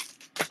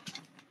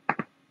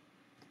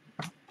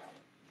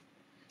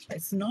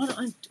 It's not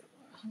on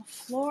the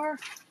floor.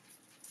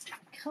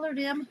 I colored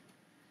him.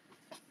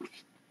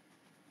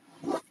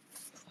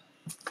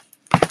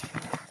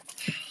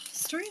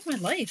 Story of my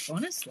life,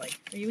 honestly.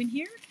 Are you in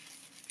here?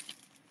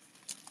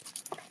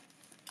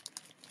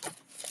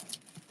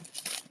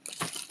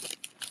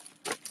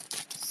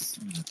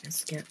 Son of a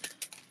biscuit.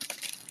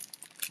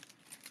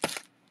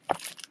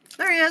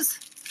 There he is.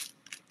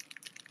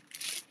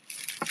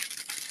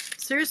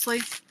 Seriously.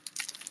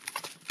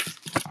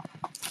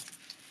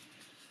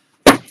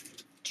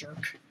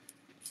 Jerk.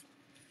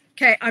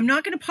 Okay, I'm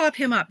not going to pop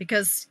him up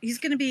because he's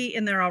going to be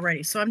in there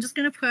already. So I'm just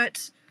going to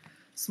put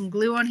some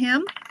glue on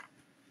him.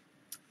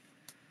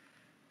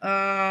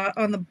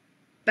 On the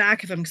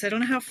back of him because I don't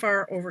know how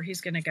far over he's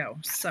going to go.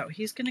 So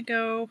he's going to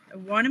go, I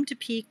want him to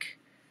peek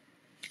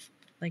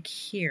like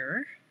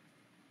here.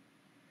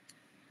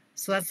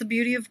 So that's the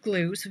beauty of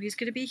glue. So he's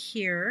going to be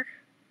here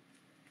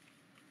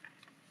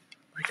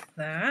like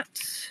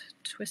that.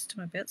 Twist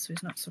him a bit so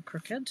he's not so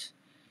crooked.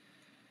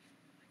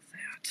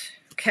 Like that.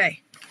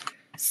 Okay.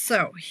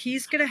 So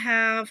he's going to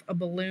have a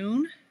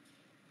balloon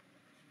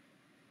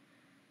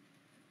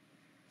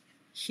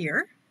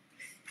here.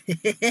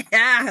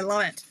 I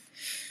love it.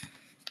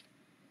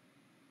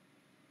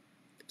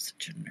 I'm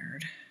such a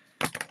nerd.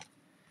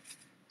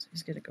 So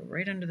he's going to go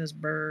right under this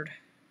bird.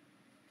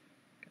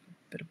 Got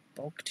a bit of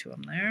bulk to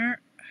him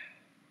there.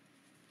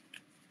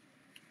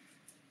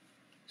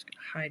 Just going to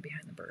hide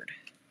behind the bird.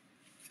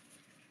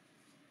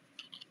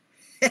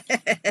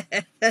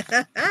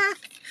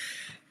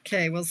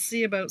 Okay, we'll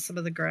see about some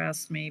of the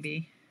grass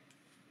maybe.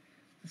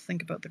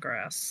 Think about the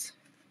grass.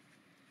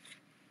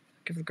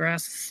 Give the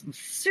grass some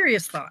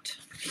serious thought.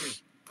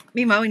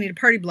 Meanwhile, we need a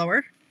party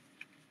blower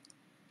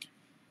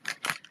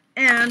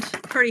and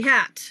party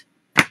hat.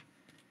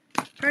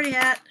 Party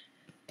hat.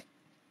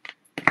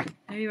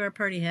 Maybe wear a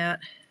party hat.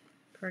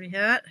 Party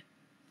hat.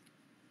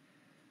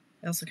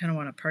 I also kind of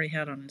want a party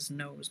hat on his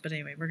nose. But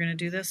anyway, we're going to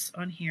do this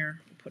on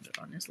here. We'll put it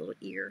on his little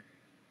ear.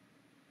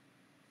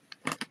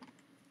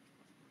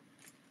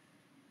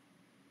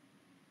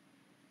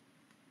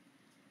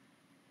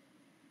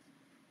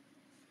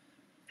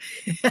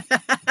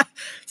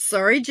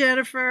 Sorry,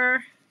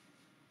 Jennifer.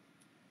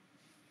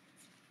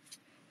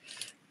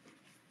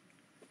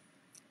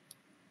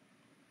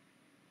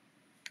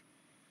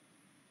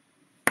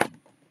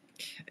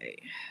 Okay.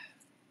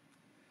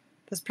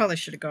 This probably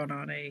should have gone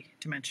on a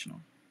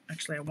dimensional.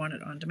 Actually, I want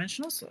it on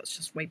dimensional, so let's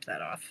just wipe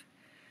that off.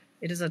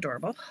 It is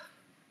adorable.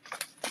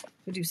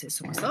 I do say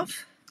so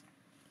myself.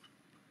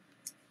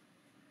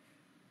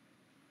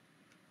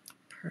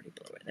 Party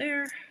blower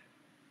there.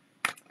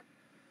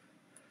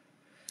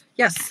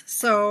 Yes,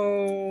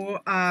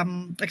 so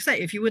like I say,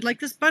 if you would like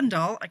this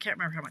bundle, I can't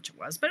remember how much it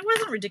was, but it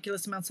wasn't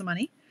ridiculous amounts of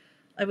money.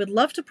 I would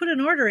love to put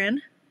an order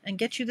in and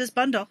get you this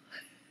bundle.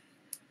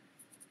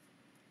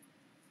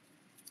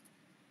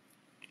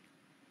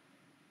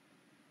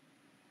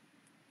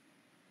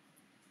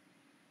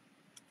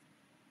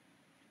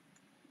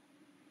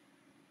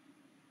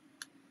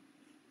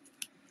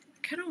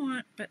 I kind of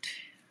want, but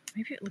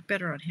maybe it looked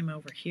better on him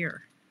over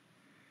here.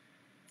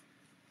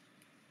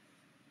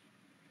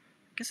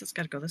 I guess it's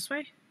got to go this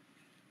way.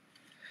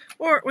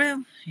 Or,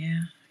 well,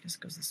 yeah, I guess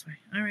it goes this way.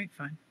 All right,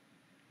 fine.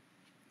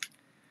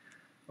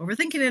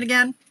 Overthinking it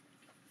again.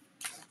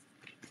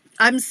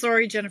 I'm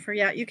sorry, Jennifer.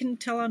 Yeah, you can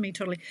tell on me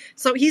totally.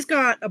 So he's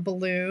got a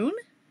balloon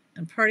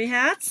and party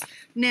hats.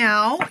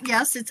 Now,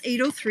 yes, it's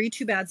 8:03.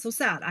 Too bad, so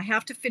sad. I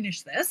have to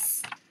finish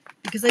this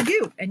because I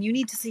do, and you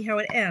need to see how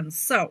it ends.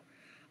 So,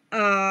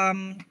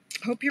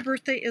 hope your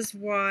birthday is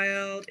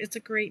wild. It's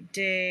a great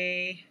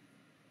day.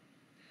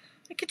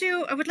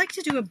 I would like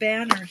to do a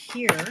banner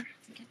here.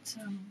 Get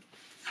some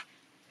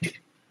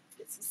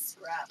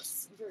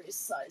scraps, various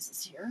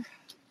sizes here.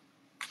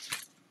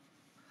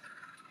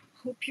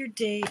 Hope your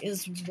day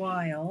is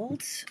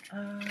wild.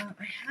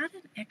 I had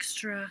an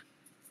extra.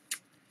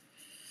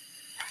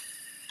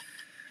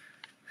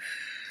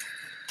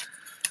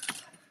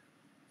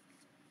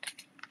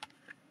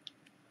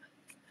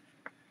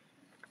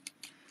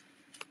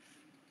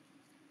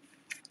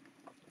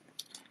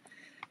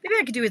 Maybe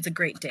I could do It's a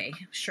Great Day.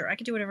 Sure, I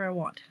could do whatever I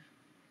want.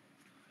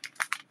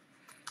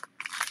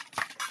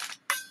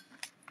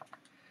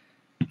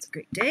 It's a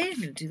great day. I'm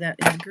going to do that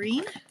in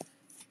green.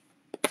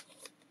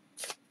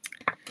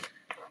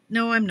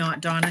 No, I'm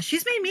not, Donna.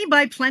 She's made me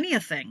buy plenty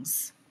of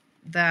things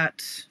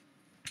that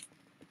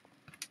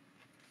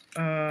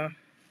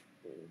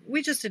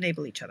we just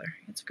enable each other.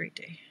 It's a great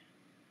day.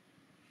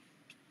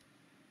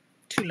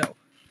 Too low.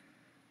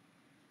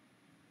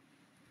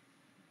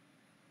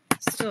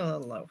 Still a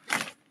little low.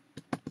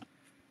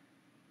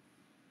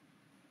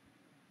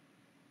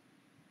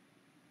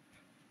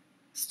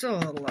 Still a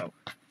little low.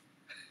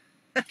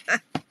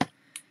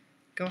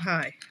 Go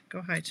high.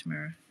 Go high,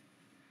 Tamara.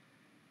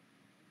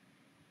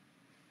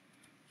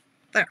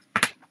 There.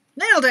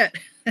 Nailed it.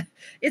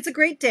 It's a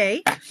great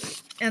day.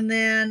 And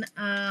then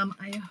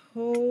I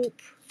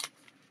hope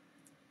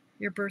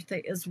your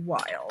birthday is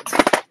wild.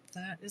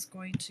 That is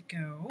going to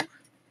go. Do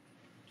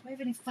I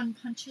have any fun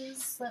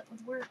punches that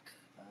would work?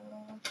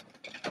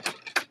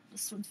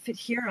 This one fit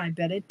here. I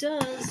bet it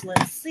does.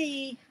 Let's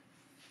see.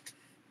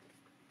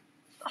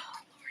 Oh,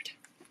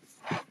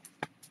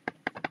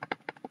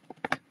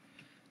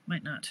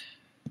 might not.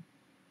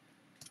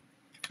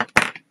 It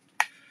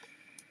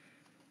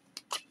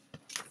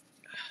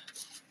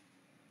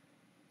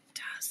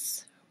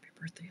does. Hope your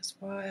birthday is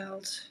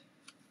wild.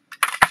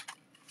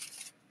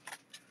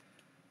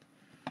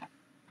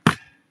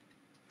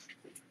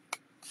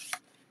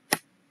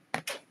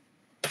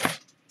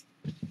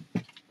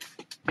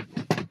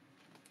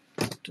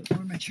 Don't know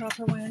where my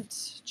chopper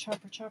went.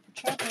 Chopper, chopper,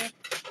 chopper.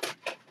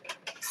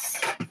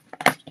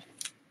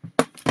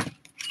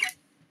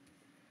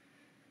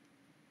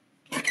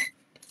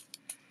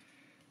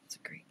 It's a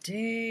great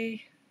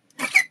day.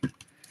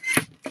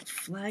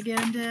 Flag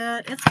end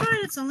it. It's fine.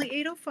 It's only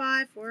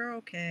 8:05. We're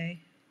okay.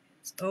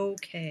 It's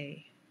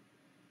okay.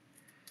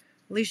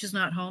 Alicia's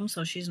not home,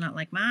 so she's not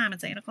like, Mom,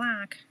 it's 8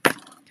 o'clock.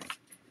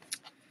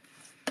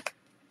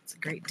 It's a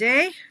great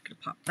day. I'm going to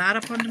pop that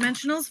up on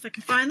dimensionals if I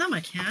can find them. I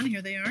can.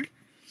 Here they are.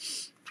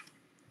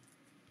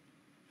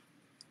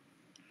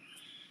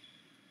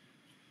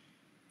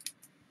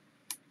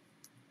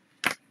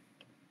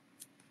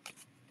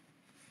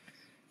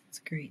 It's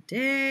a great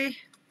day.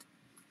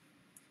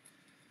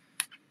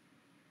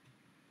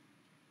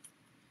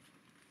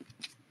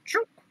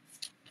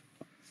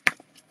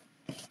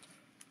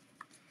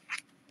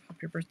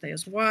 Your birthday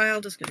is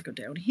wild. Just gonna go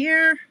down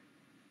here.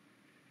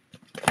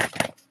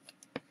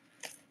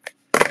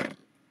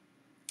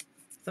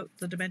 Without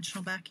the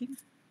dimensional backing.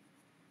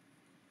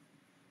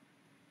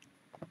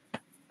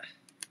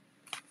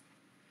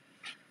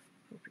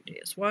 Hope your day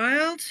is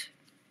wild.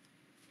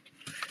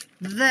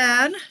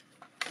 Then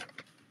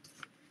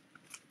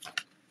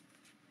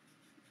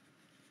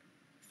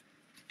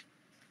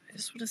I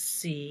just want to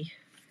see.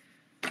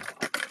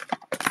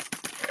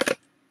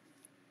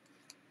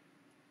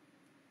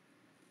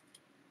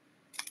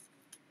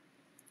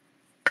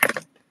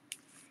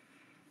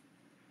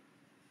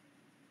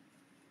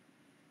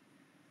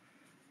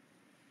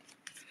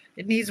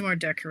 It needs more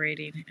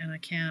decorating, and I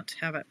can't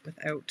have it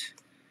without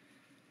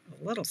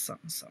a little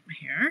something, something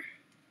here.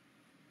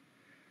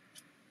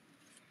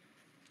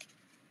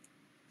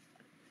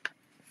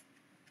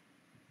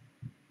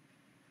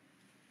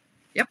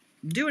 Yep,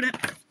 I'm doing it.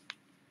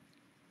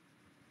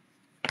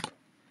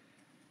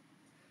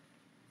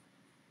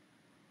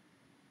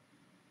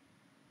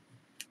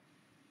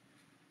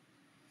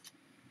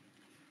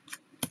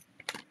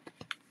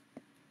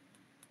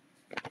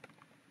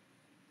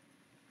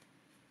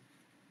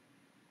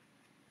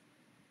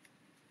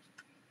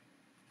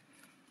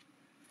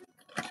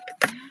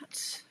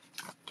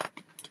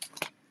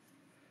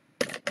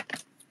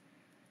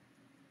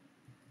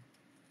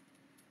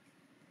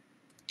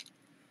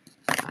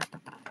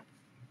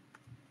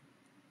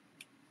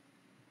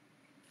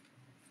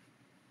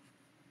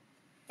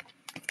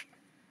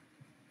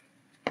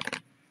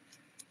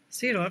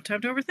 So you don't have time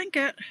to overthink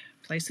it.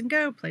 Place and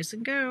go, place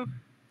and go.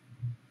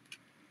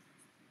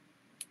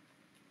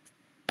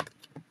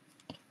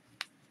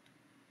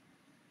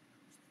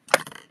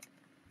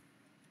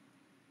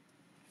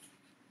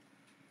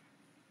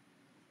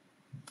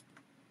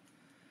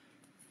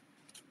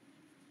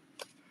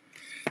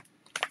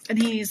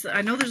 And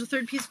I know there's a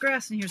third piece of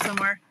grass in here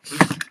somewhere.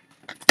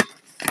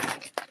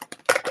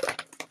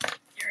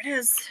 Here it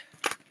is.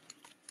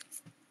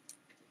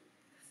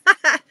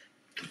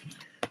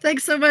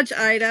 Thanks so much,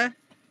 Ida.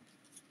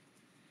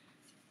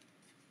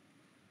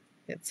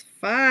 It's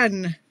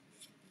fun.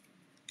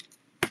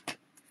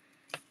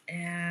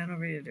 And what are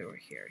we going to do over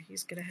here?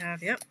 He's going to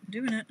have, yep, I'm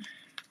doing it.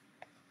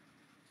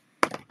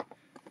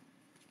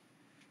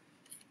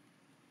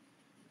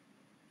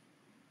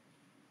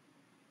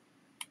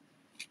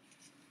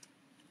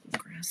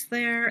 Grass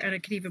there, and I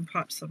could even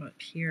pop some up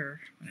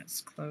here when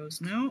it's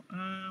closed. No,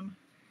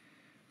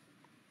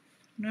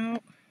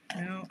 no.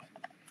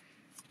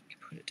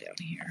 Put it down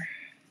here.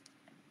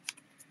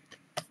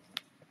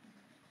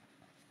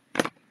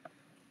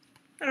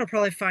 I'll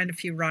probably find a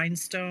few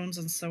rhinestones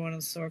and so on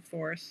and so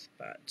forth,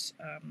 but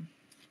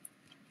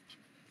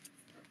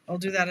I'll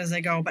do that as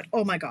I go. But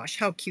oh my gosh,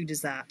 how cute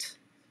is that?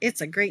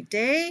 It's a great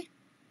day.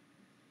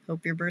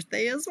 Hope your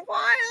birthday is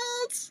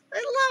wild.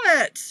 I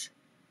love it.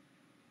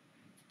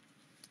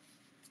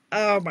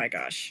 Oh my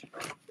gosh.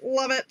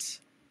 Love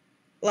it.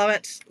 Love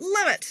it.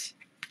 Love it.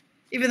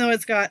 Even though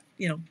it's got,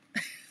 you know,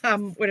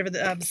 whatever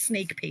the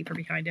snake paper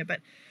behind it, but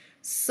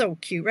so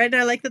cute, right? And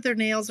I like that their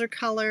nails are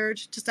colored.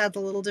 Just adds a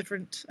little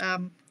different, a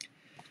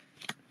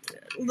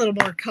little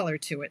more color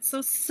to it.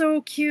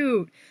 So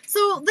cute.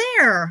 So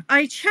there,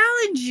 I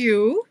challenge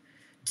you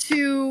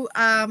to,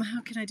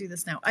 how can I do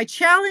this now? I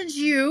challenge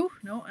you,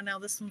 no, and now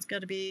this one's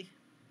got to be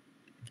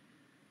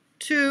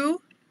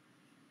to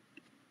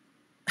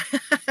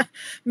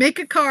make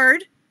a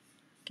card.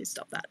 Okay,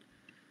 stop that.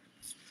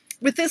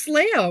 With this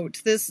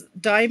layout, this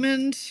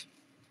diamond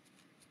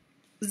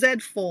Z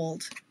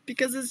fold,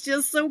 because it's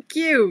just so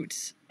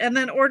cute. And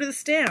then order the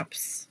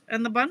stamps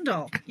and the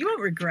bundle. You won't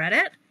regret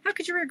it. How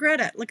could you regret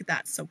it? Look at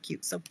that. So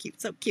cute, so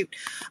cute, so cute.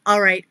 All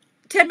right.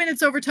 10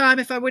 minutes over time.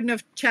 If I wouldn't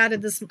have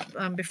chatted this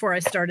before I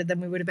started, then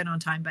we would have been on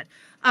time. But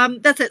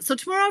that's it. So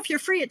tomorrow, if you're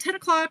free at 10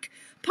 o'clock,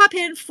 pop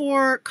in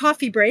for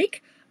coffee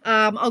break.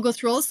 I'll go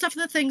through all the stuff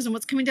and the things and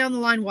what's coming down the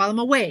line while I'm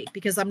away,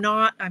 because I'm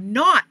not,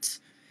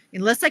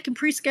 unless I can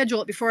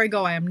pre-schedule it before I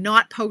go, I am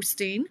not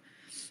posting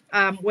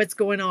what's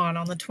going on.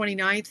 On the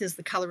 29th is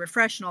the color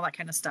refresh and all that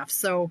kind of stuff.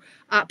 So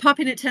pop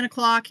in at 10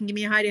 o'clock and give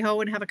me a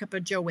hi-de-ho and have a cup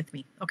of joe with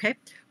me. Okay.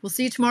 We'll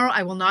see you tomorrow.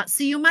 I will not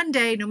see you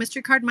Monday. No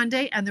mystery card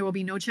Monday. And there will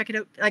be no check it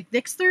out. Like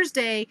next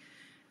Thursday,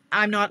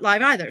 I'm not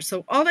live either.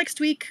 So all next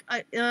week,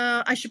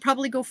 I should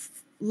probably go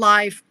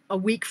live a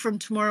week from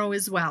tomorrow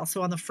as well.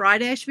 So on the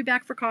Friday, I should be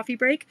back for coffee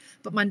break.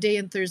 But Monday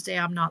and Thursday,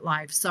 I'm not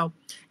live. So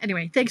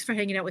anyway, thanks for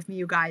hanging out with me,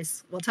 you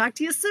guys. We'll talk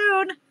to you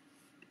soon.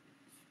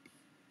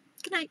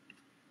 Good night.